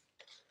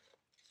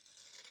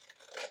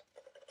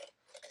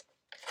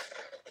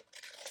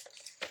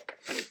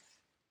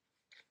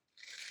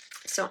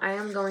 So I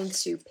am going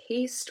to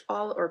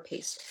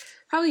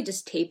probably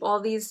just tape all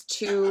these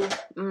to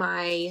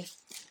my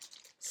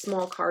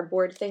small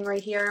cardboard thing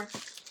right here, in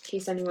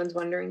case anyone's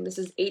wondering. This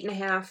is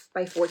 8.5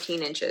 by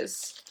 14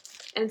 inches,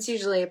 and it's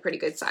usually a pretty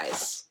good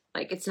size.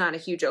 Like, it's not a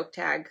huge oak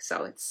tag,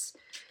 so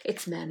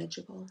it's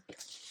manageable.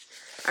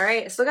 All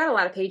right, I still got a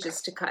lot of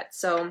pages to cut.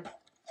 So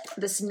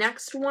this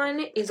next one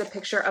is a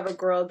picture of a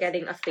girl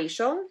getting a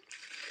facial,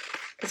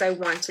 because I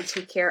want to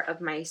take care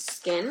of my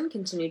skin,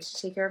 continue to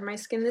take care of my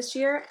skin this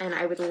year, and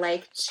I would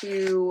like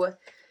to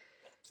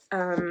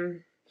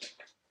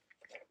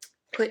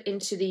put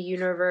into the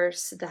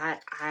universe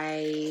that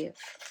I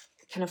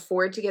can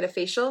afford to get a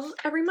facial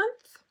every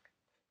month,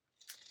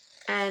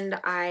 and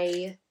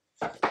I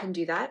can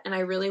do that. And I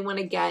really want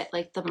to get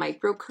like the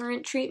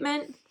microcurrent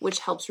treatment, which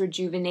helps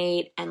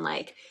rejuvenate and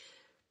like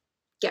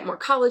get more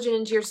collagen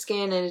into your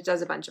skin, and it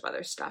does a bunch of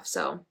other stuff.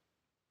 So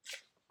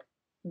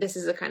this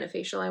is the kind of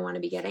facial I want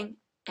to be getting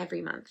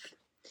every month.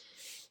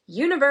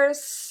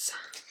 Universe,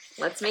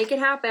 let's make it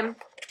happen.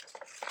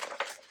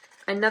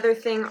 Another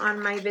thing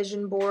on my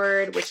vision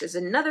board, which is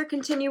another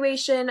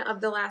continuation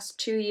of the last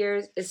 2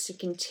 years, is to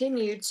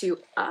continue to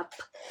up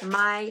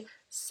my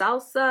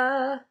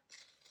salsa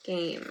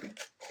game.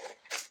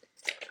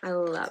 I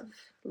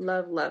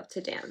love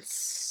to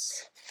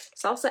dance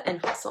salsa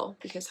and hustle,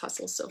 because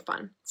hustle's so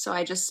fun. So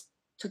I just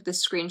took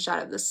this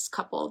screenshot of this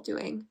couple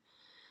doing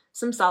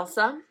some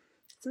salsa.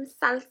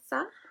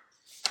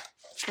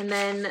 And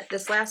then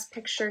this last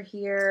picture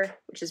here,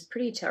 which is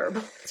pretty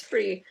terrible, it's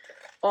pretty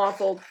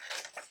awful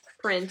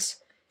print,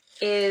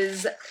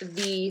 is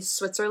the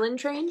Switzerland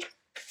train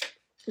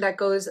that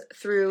goes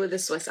through the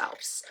Swiss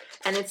Alps.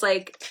 And it's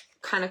like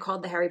kind of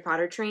called the Harry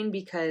Potter train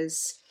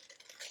because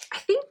I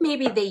think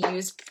maybe they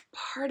used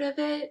part of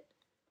it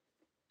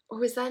or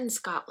was that in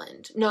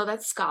Scotland? No,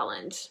 that's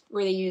Scotland,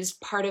 where they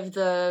used part of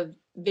the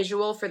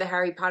visual for the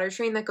Harry Potter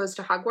train that goes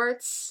to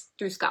Hogwarts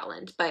through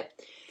Scotland. But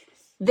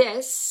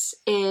this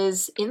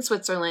is in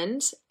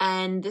Switzerland,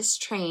 and this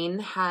train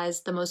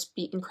has the most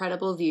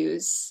incredible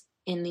views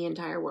in the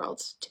entire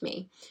world to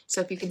me.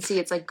 So if you can see,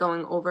 it's like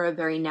going over a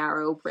very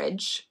narrow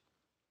bridge,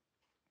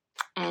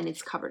 and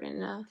it's covered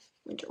in a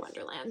winter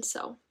wonderland,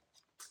 so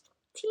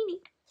teeny.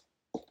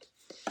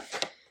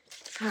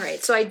 All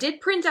right, so I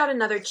did print out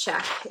another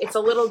check. It's a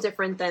little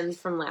different than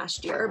from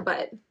last year,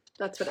 but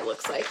that's what it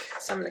looks like.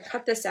 So I'm going to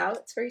cut this out.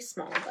 It's very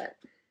small, but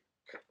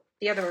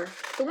the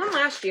one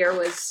last year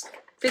was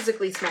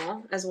physically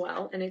small as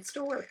well, and it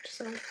still worked,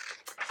 so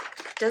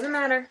doesn't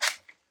matter.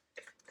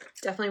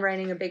 Definitely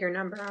writing a bigger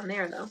number on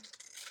there, though.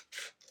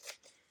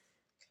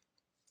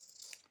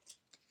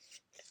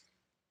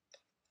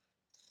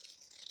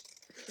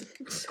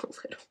 So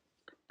little.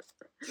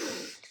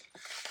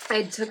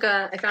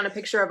 I found a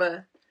picture of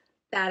a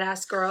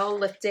badass girl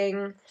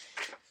lifting,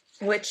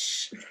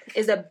 which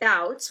is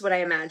about what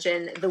I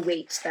imagine the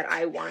weight that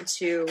I want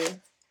to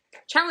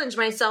challenge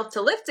myself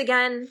to lift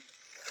again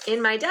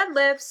in my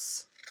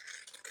deadlifts.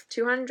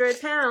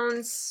 200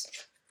 pounds.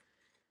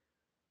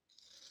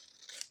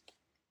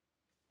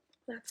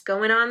 That's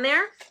going on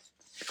there.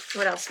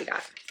 What else we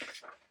got?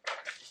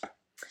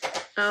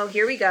 Oh,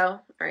 here we go.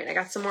 All right, I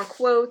got some more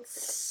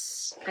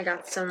quotes. I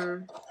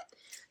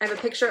have a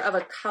picture of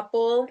a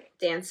couple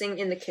dancing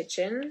in the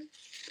kitchen,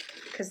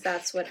 because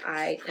that's what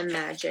I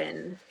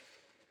imagine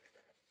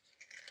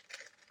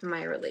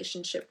my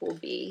relationship will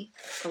be.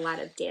 A lot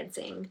of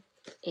dancing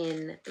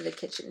in the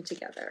kitchen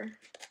together.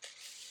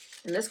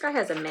 And this guy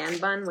has a man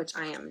bun, which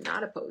I am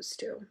not opposed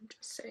to. I'm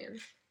just saying.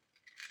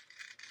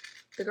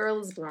 The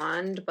girl is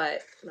blonde,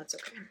 but that's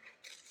okay.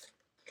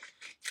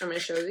 I'm going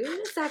to show you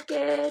in a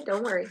second.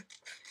 Don't worry.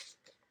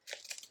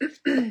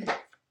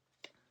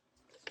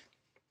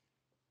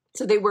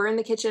 So they were in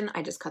the kitchen.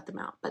 I just cut them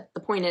out. But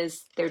the point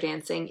is, they're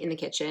dancing in the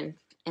kitchen,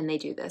 and they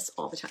do this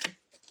all the time.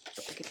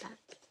 Look at that.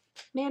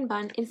 Man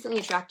bun,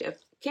 instantly attractive.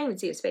 Can't even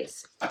see his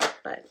face,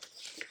 but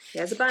he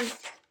has a bun.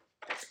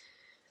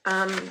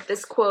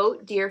 This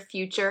quote, "Dear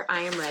future,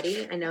 I am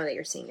ready." I know that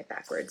you're seeing it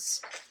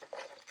backwards.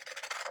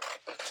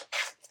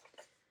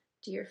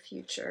 Dear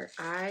future,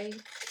 I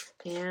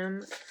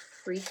am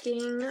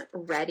freaking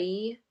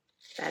ready.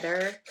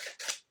 Better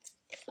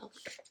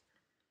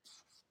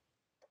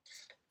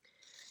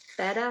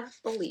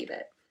believe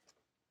it.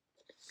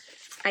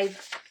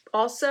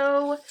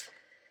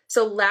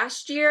 So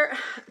last year,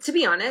 to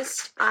be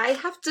honest, I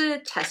have to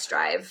test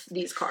drive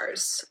these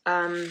cars.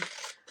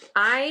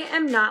 I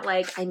am not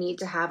like, I need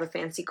to have a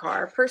fancy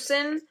car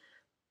person,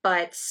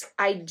 but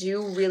I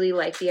do really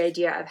like the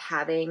idea of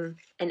having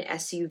an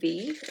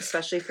SUV,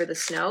 especially for the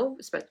snow.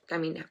 I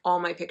mean, all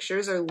my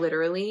pictures are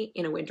literally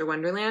in a winter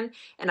wonderland,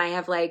 and I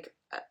have like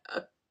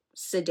a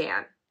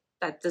sedan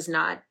that does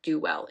not do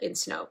well in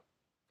snow.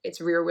 It's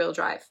rear wheel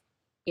drive,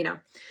 you know.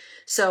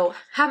 So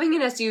having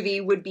an SUV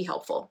would be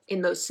helpful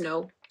in those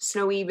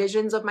snowy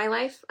visions of my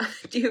life.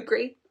 Do you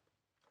agree?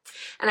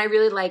 And I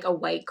really like a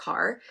white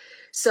car.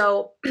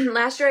 So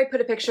last year I put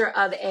a picture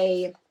of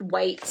a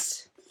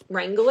white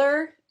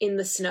Wrangler in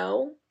the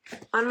snow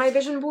on my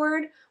vision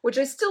board, which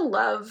I still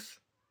love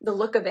the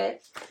look of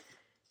it.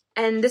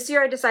 And this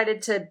year I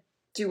decided to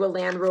do a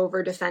Land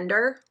Rover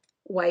Defender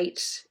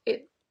white.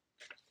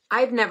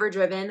 I've never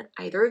driven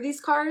either of these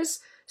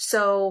cars,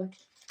 so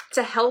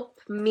to help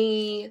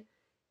me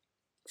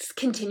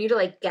continue to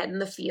like get in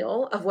the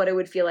feel of what it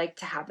would feel like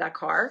to have that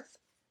car,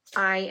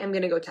 I am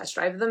going to go test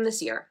drive them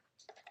this year.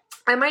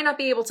 I might not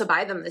be able to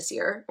buy them this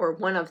year, or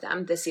one of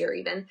them this year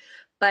even,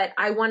 but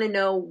I want to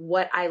know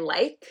what I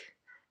like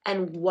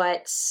and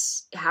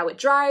how it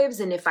drives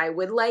and if I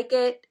would like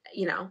it,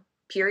 you know,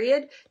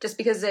 period. Just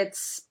because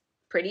it's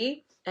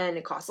pretty and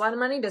it costs a lot of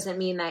money doesn't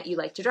mean that you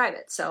like to drive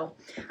it. So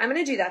I'm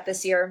going to do that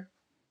this year.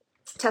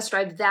 Test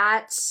drive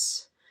that,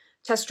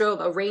 test drove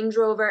a Range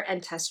Rover,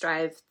 and test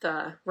drive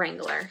the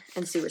Wrangler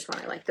and see which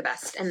one I like the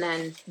best. And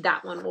then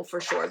that one will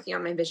for sure be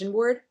on my vision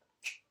board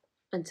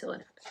until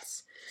it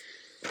happens.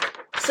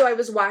 So I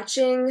was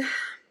watching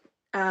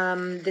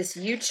this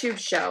YouTube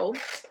show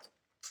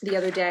the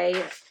other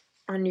day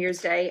on New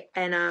Year's Day,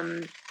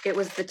 and it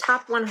was the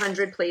top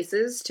 100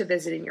 places to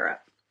visit in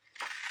Europe.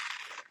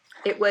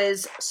 It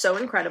was so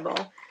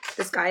incredible.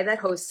 This guy that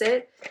hosts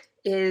it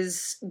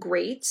is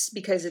great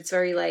because it's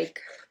very like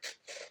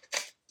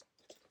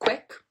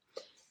quick,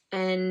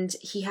 and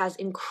he has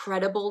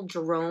incredible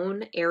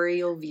drone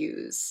aerial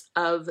views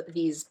of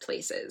these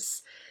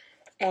places.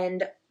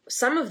 And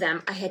some of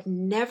them I had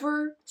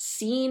never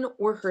seen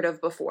or heard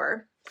of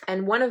before.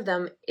 And one of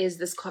them is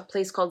this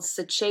place called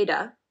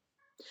Seceda,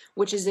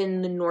 which is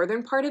in the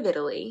northern part of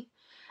Italy.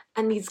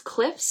 And these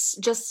cliffs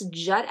just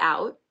jut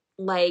out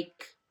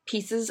like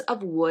pieces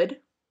of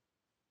wood,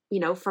 you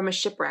know, from a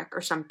shipwreck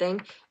or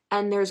something.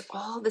 And there's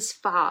all this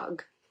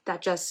fog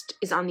that just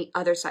is on the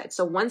other side.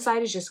 So one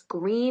side is just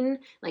green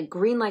like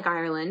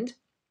Ireland.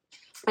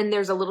 And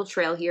there's a little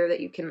trail here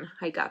that you can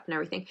hike up and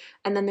everything.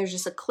 And then there's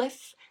just a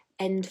cliff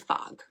and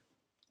fog.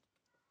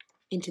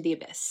 into the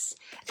abyss.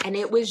 And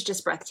it was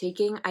just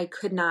breathtaking. I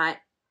could not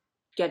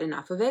get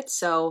enough of it.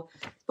 So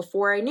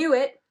before I knew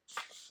it,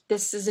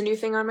 this is a new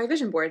thing on my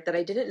vision board that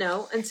I didn't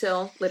know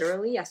until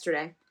literally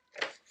yesterday.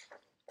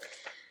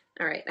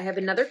 All right, I have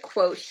another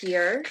quote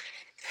here.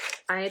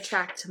 I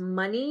attract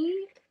money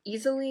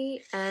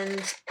easily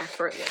and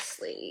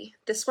effortlessly.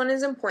 This one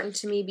is important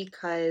to me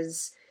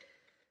because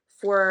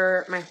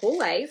for my whole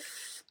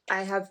life,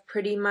 I have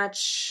pretty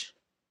much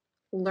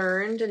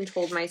learned and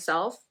told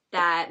myself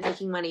that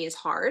making money is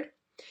hard,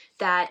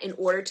 that in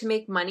order to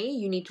make money,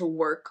 you need to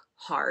work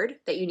hard,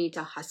 that you need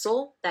to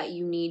hustle, that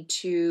you need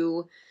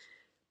to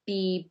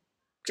be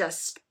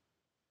just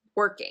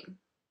working.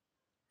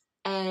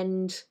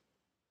 And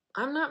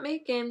I'm not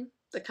making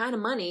the kind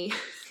of money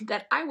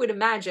that I would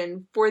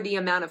imagine for the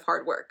amount of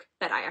hard work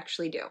that I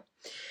actually do.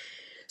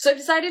 So I've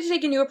decided to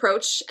take a new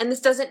approach, and this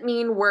doesn't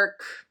mean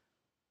work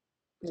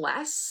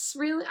less,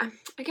 really.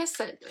 I guess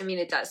that,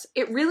 it does.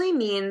 It really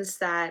means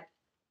that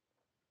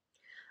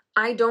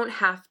I don't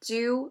have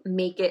to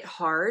make it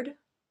hard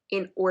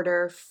in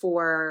order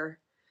for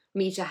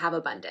me to have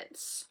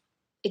abundance.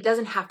 It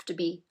doesn't have to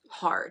be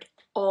hard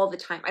all the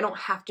time. I don't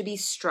have to be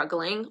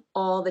struggling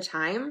all the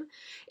time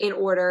in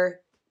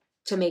order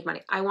to make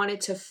money. I want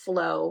it to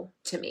flow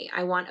to me.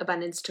 I want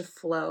abundance to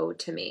flow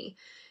to me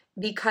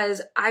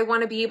because I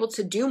want to be able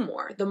to do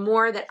more. The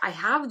more that I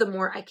have, the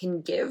more I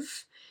can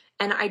give.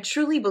 And I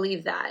truly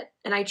believe that.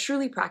 And I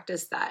truly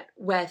practice that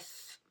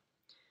with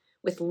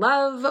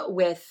love,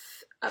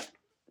 with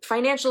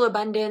financial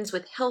abundance,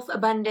 with health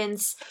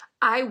abundance.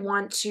 I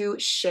want to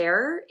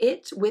share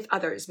it with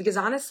others because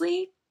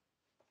honestly,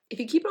 if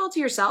you keep it all to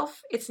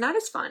yourself, it's not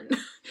as fun.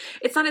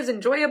 It's not as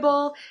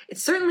enjoyable.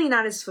 It's certainly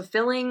not as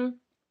fulfilling.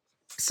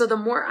 So the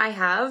more I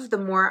have, the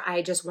more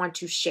I just want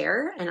to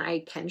share, and I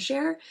can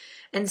share.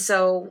 And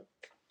so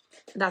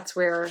that's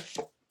where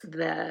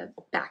the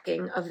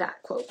backing of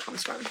that quote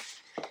comes from.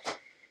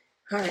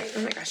 All right.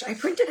 Oh my gosh. I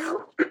printed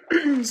out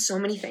so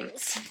many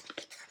things.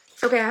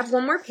 Okay. I have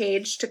one more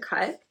page to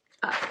cut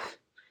up.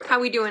 How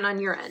we doing on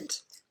your end?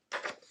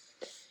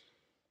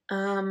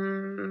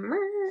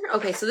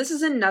 Okay. So this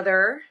is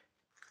another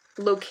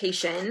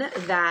location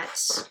that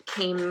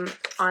came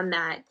on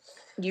that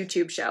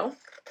YouTube show.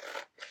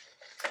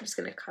 I'm just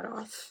going to cut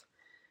off.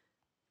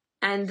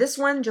 And this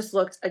one just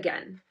looked,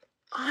 again,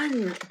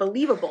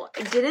 unbelievable.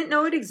 I didn't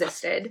know it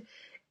existed.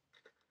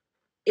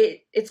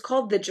 It's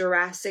called the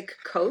Jurassic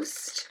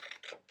Coast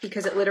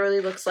because it literally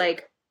looks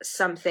like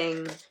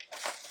something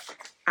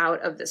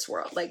out of this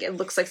world. Like it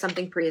looks like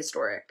something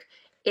prehistoric.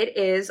 It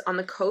is on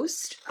the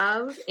coast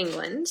of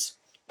England.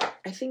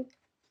 I think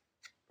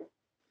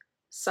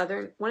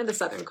one of the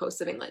southern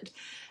coasts of England.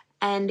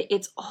 And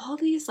it's all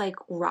these like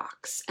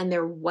rocks and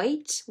they're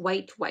white,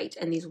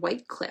 and these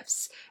white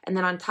cliffs. And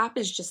then on top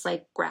is just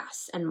like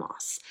grass and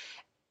moss.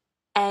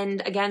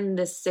 And again,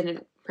 this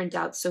didn't print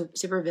out so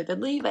super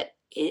vividly, but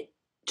it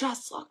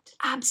just looked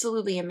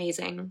absolutely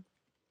amazing.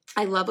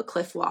 I love a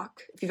cliff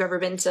walk. If you've ever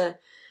been to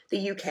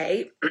the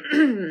UK,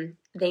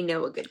 they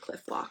know a good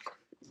cliff walk.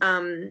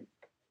 And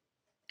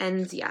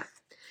yeah,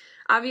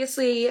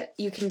 obviously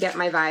you can get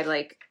my vibe.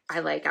 Like I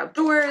like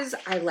outdoors.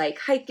 I like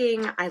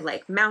hiking. I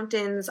like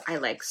mountains. I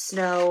like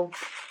snow.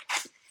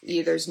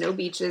 There's no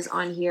beaches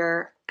on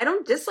here. I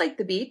don't dislike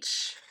the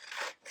beach,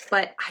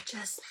 but I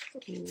just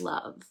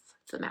love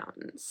the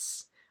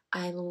mountains.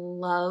 I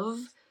love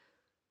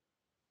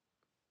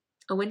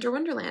a winter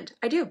wonderland.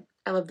 I do.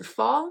 I love the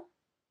fall.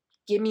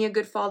 Give me a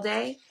good fall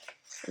day.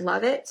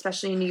 Love it,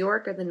 especially in New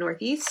York or the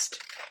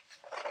Northeast.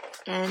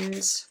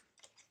 And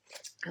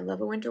I love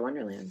a winter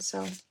wonderland.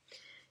 So,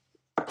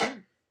 yeah.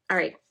 All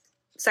right.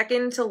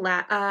 Third to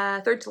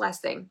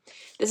last thing.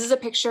 This is a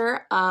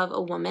picture of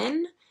a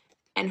woman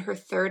and her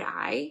third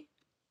eye,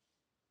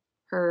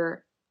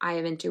 her eye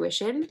of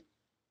intuition,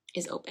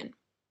 is open.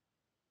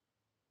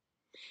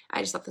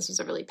 I just thought this was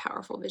a really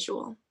powerful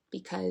visual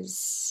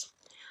because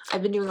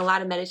I've been doing a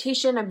lot of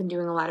meditation. I've been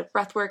doing a lot of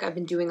breath work. I've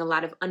been doing a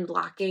lot of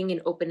unblocking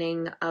and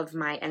opening of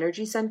my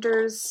energy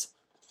centers.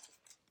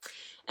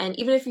 And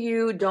even if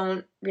you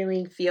don't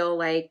really feel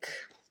like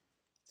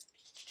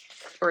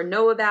or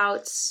know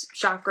about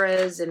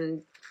chakras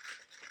and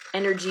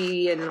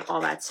energy and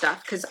all that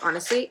stuff, because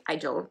honestly, I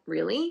don't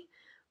really.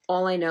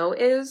 All I know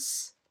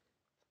is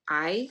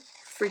I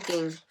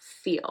freaking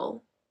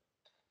feel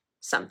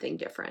something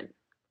different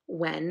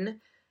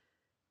when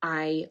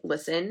I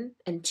listen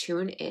and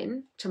tune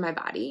in to my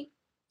body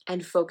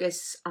and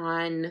focus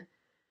on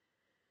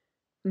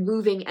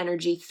moving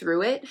energy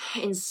through it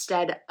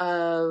instead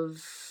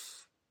of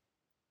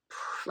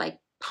like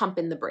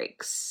pumping the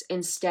brakes,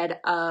 instead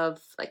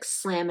of like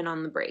slamming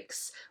on the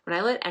brakes. When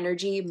I let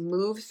energy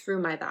move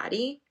through my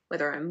body,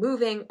 whether I'm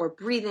moving or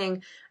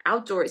breathing,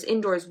 outdoors,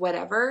 indoors,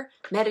 whatever,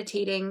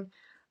 meditating,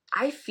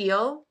 I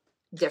feel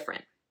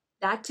different.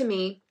 That to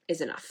me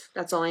is enough.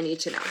 That's all I need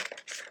to know.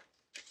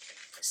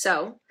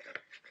 So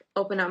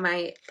open up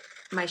my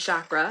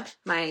chakra,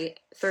 my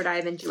third eye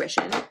of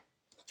intuition.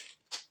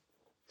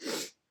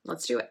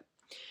 Let's do it.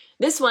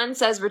 This one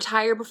says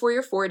retire before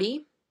you're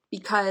 40,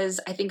 because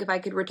I think if I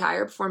could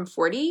retire before I'm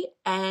 40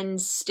 and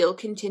still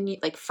continue,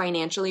 like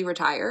financially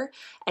retire,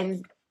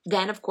 and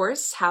then of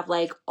course have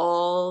like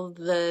all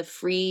the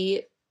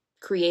free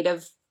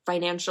creative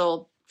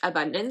financial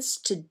abundance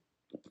to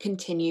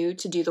continue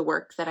to do the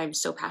work that I'm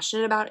so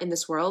passionate about in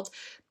this world,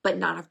 but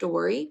not have to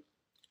worry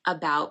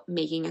about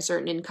making a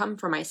certain income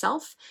for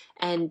myself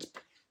and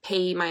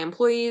pay my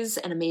employees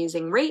an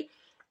amazing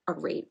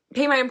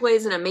pay my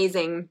employees an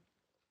amazing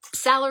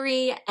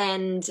salary,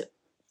 and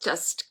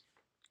just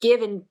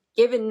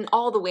given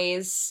all the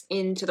ways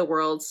into the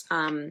world.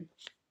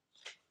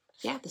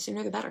 Yeah, the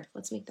sooner the better.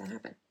 Let's make that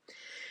happen.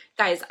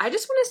 Guys, I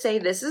just want to say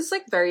this is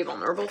like very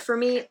vulnerable for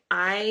me.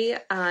 I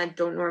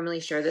don't normally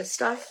share this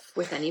stuff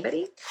with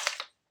anybody.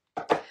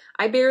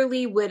 I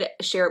barely would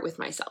share it with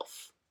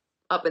myself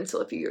up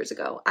until a few years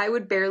ago. I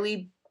would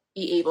barely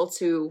be able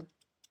to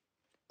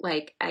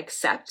like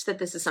accept that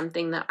this is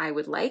something that I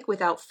would like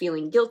without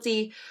feeling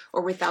guilty,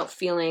 or without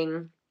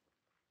feeling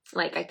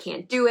like I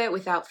can't do it,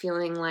 without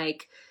feeling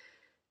like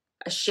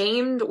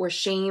ashamed or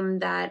shame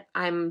that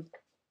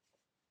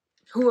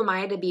who am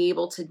I to be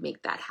able to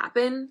make that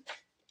happen?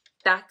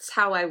 That's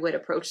how I would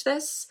approach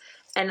this.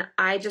 And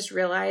I just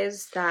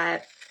realized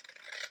that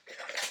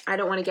I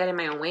don't want to get in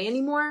my own way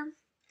anymore.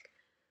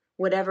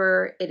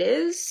 Whatever it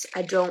is,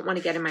 I don't want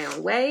to get in my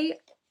own way.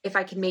 If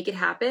I can make it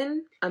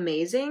happen,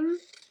 amazing.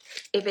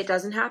 If it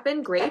doesn't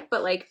happen, great.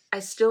 But like, I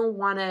still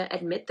want to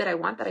admit that I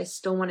want that. I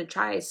still want to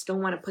try. I still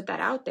want to put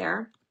that out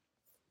there.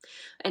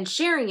 And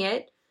sharing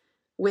it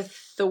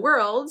with the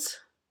world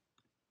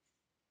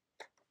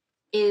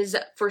is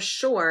for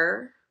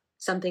sure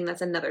something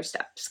that's another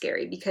step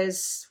scary,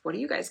 because what are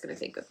you guys going to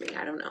think of me?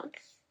 I don't know.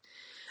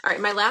 All right,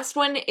 my last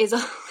one is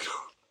a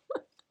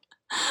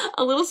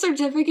little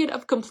certificate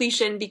of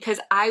completion, because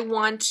I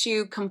want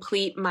to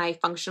complete my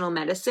functional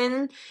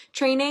medicine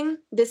training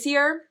this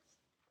year,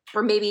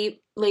 or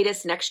maybe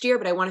latest next year,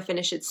 but I want to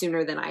finish it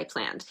sooner than I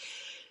planned.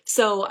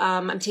 So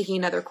I'm taking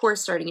another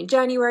course starting in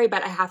January,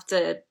 but I have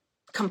to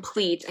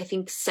complete, I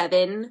think,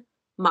 7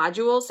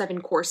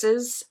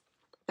 courses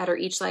that are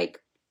each like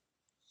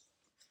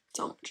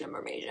so much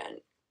information,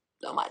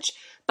 so much.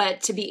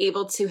 But to be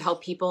able to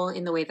help people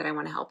in the way that I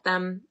want to help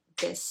them,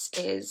 this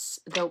is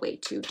the way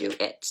to do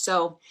it.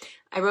 So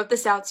I wrote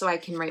this out so I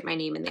can write my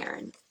name in there.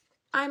 And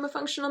I'm a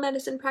functional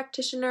medicine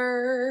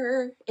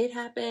practitioner. It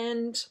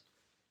happened.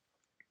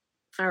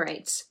 All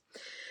right.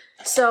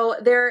 So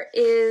there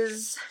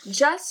is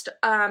just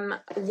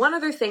one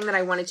other thing that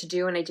I wanted to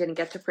do, and I didn't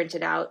get to print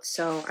it out,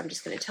 so I'm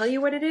just going to tell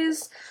you what it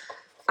is.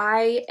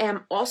 I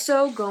am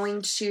also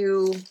going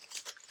to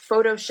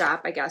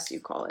Photoshop, I guess you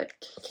call it,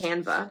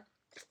 Canva,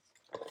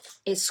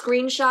 a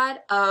screenshot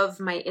of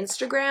my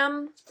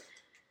Instagram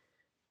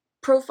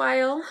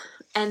profile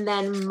and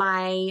then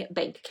my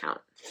bank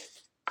account,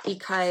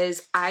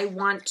 because I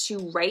want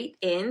to write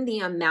in the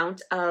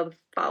amount of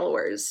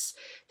followers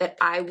that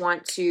I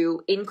want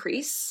to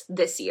increase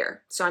this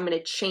year. So I'm going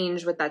to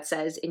change what that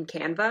says in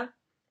Canva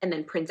and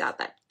then print out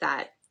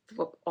that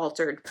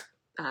altered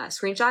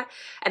screenshot.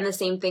 And the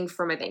same thing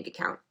for my bank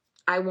account.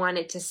 I want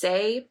it to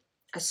say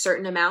a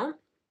certain amount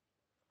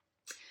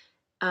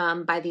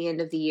by the end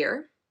of the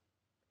year.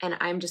 And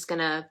I'm just going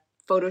to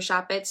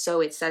Photoshop it so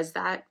it says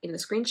that in the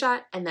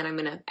screenshot, and then I'm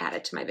going to add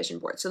it to my vision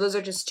board. So those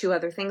are just 2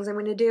 other things I'm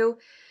going to do.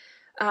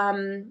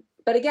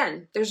 But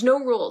again, there's no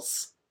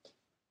rules.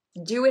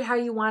 Do it how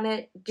you want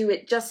it. Do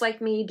it just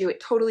like me. Do it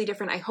totally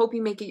different. I hope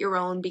you make it your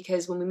own,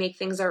 because when we make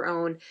things our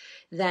own,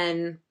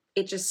 then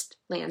it just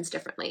lands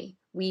differently.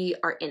 We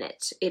are in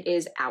it. It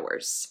is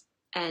ours.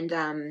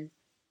 And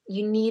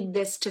you need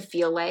this to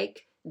feel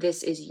like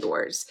this is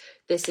yours.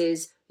 This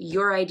is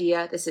your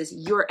idea. This is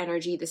your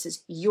energy. This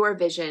is your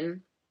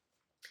vision.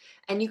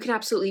 And you can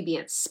absolutely be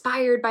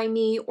inspired by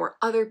me or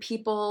other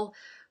people,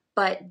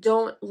 but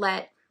don't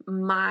let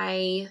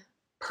my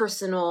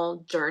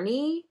personal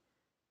journey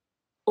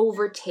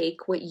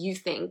overtake what you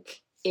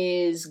think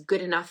is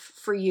good enough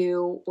for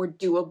you or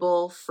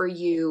doable for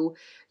you.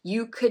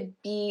 You could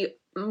be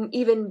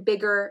even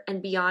bigger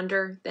and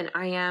beyonder than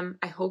I am.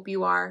 I hope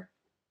you are.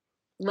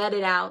 Let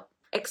it out.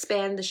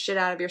 Expand the shit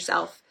out of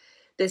yourself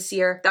this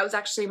year. That was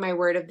actually my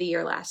word of the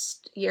year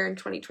last year in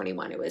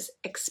 2021. It was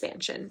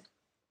expansion.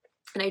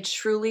 And I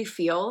truly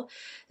feel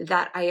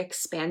that I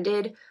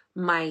expanded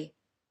my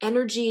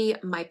energy,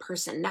 my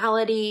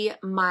personality,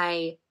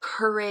 my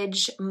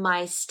courage,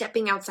 my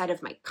stepping outside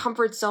of my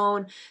comfort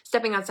zone,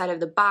 stepping outside of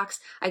the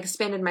box. I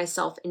expanded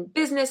myself in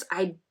business.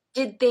 I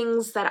did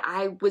things that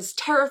I was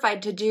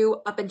terrified to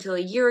do up until a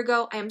year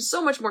ago. I am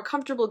so much more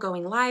comfortable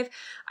going live.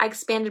 I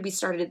expanded. We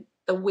started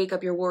the Wake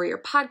Up Your Warrior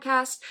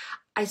podcast.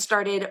 I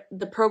started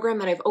the program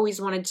that I've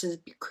always wanted to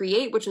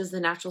create, which was the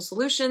Natural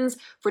Solutions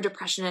for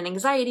Depression and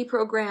Anxiety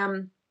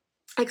program.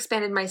 I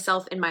expanded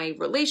myself in my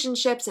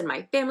relationships and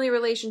my family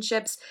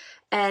relationships,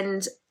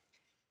 and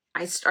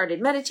I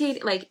started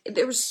meditating. Like,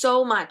 there was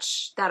so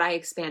much that I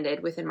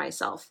expanded within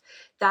myself.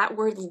 That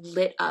word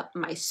lit up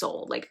my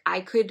soul. Like,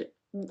 I could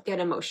get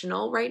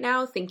emotional right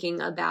now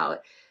thinking about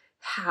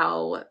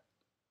how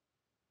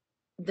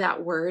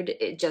that word,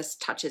 it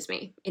just touches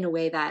me in a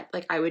way that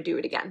like I would do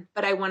it again.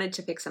 But I wanted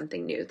to pick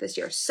something new this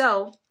year.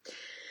 So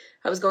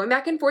I was going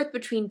back and forth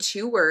between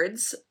two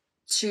words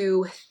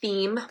to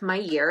theme my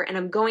year, and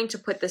I'm going to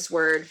put this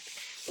word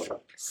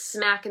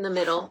smack in the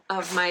middle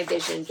of my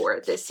vision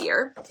board this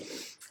year.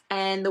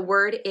 And the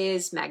word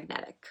is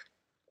magnetic.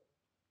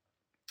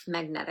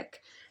 Magnetic.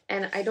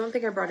 And I don't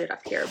think I brought it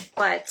up here,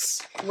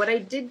 but what I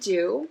did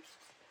do,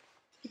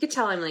 you could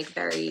tell I'm like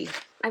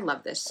I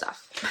love this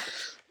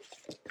stuff.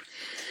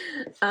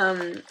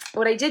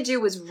 What I did do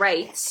was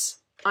write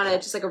on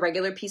just like a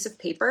regular piece of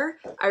paper.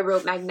 I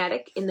wrote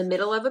magnetic in the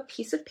middle of a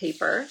piece of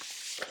paper.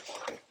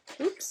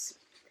 Oops.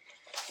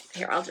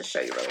 Here, I'll just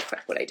show you really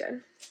quick what I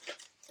did.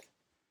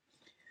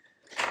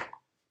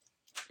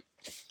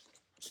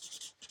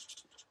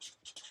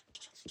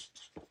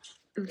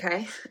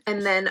 Okay,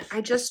 and then I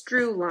just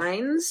drew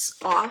lines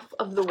off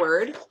of the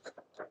word,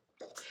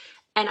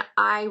 and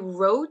I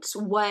wrote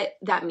what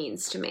that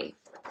means to me.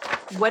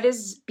 What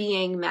does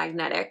being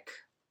magnetic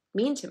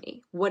mean to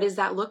me? What does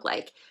that look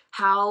like?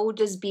 How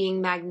does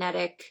being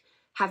magnetic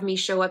have me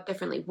show up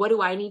differently? What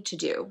do I need to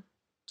do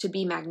to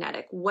be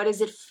magnetic? What does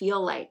it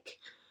feel like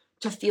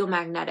to feel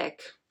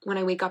magnetic when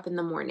I wake up in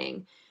the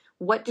morning?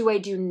 What do I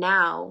do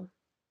now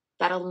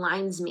that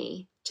aligns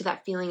me to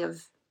that feeling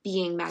of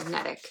being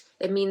magnetic?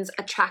 It means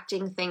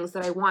attracting things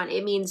that I want.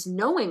 It means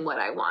knowing what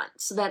I want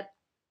so that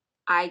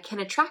I can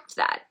attract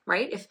that,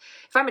 right? If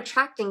I'm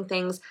attracting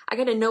things, I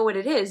got to know what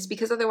it is,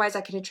 because otherwise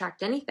I can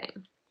attract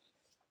anything.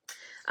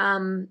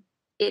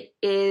 It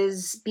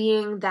is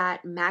being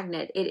that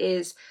magnet. It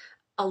is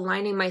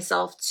aligning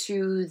myself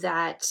to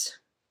that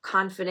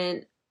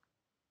confident,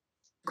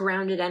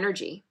 grounded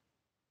energy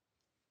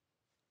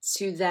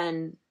to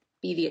then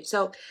be the,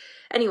 so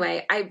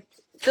anyway, I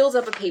filled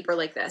up a paper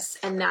like this,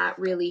 and that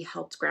really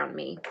helped ground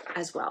me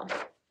as well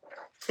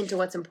into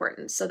what's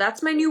important. So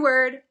that's my new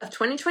word of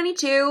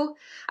 2022.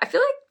 I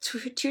feel like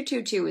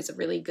 222 is a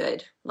really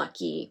good,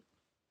 lucky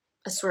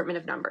assortment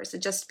of numbers.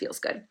 It just feels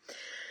good.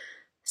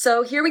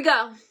 So here we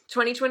go,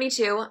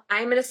 2022.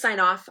 I'm going to sign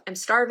off. I'm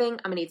starving.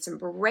 I'm going to eat some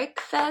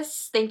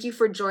breakfast. Thank you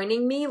for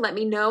joining me. Let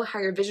me know how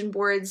your vision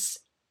boards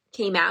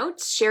came out.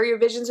 Share your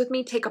visions with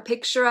me. Take a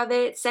picture of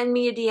it. Send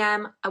me a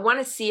DM. I want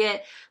to see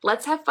it.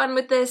 Let's have fun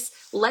with this.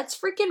 Let's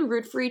freaking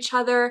root for each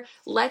other.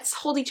 Let's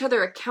hold each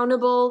other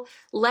accountable.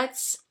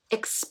 Let's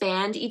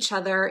expand each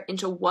other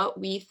into what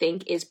we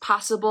think is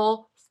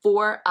possible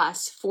for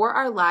us, for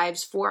our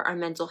lives, for our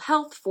mental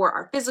health, for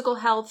our physical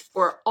health,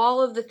 for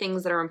all of the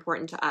things that are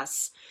important to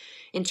us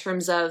in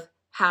terms of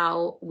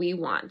how we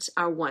want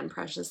our one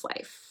precious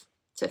life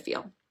to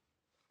feel.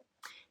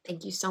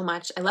 Thank you so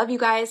much. I love you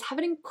guys. Have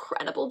an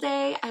incredible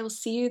day. I will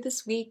see you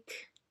this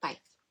week. Bye.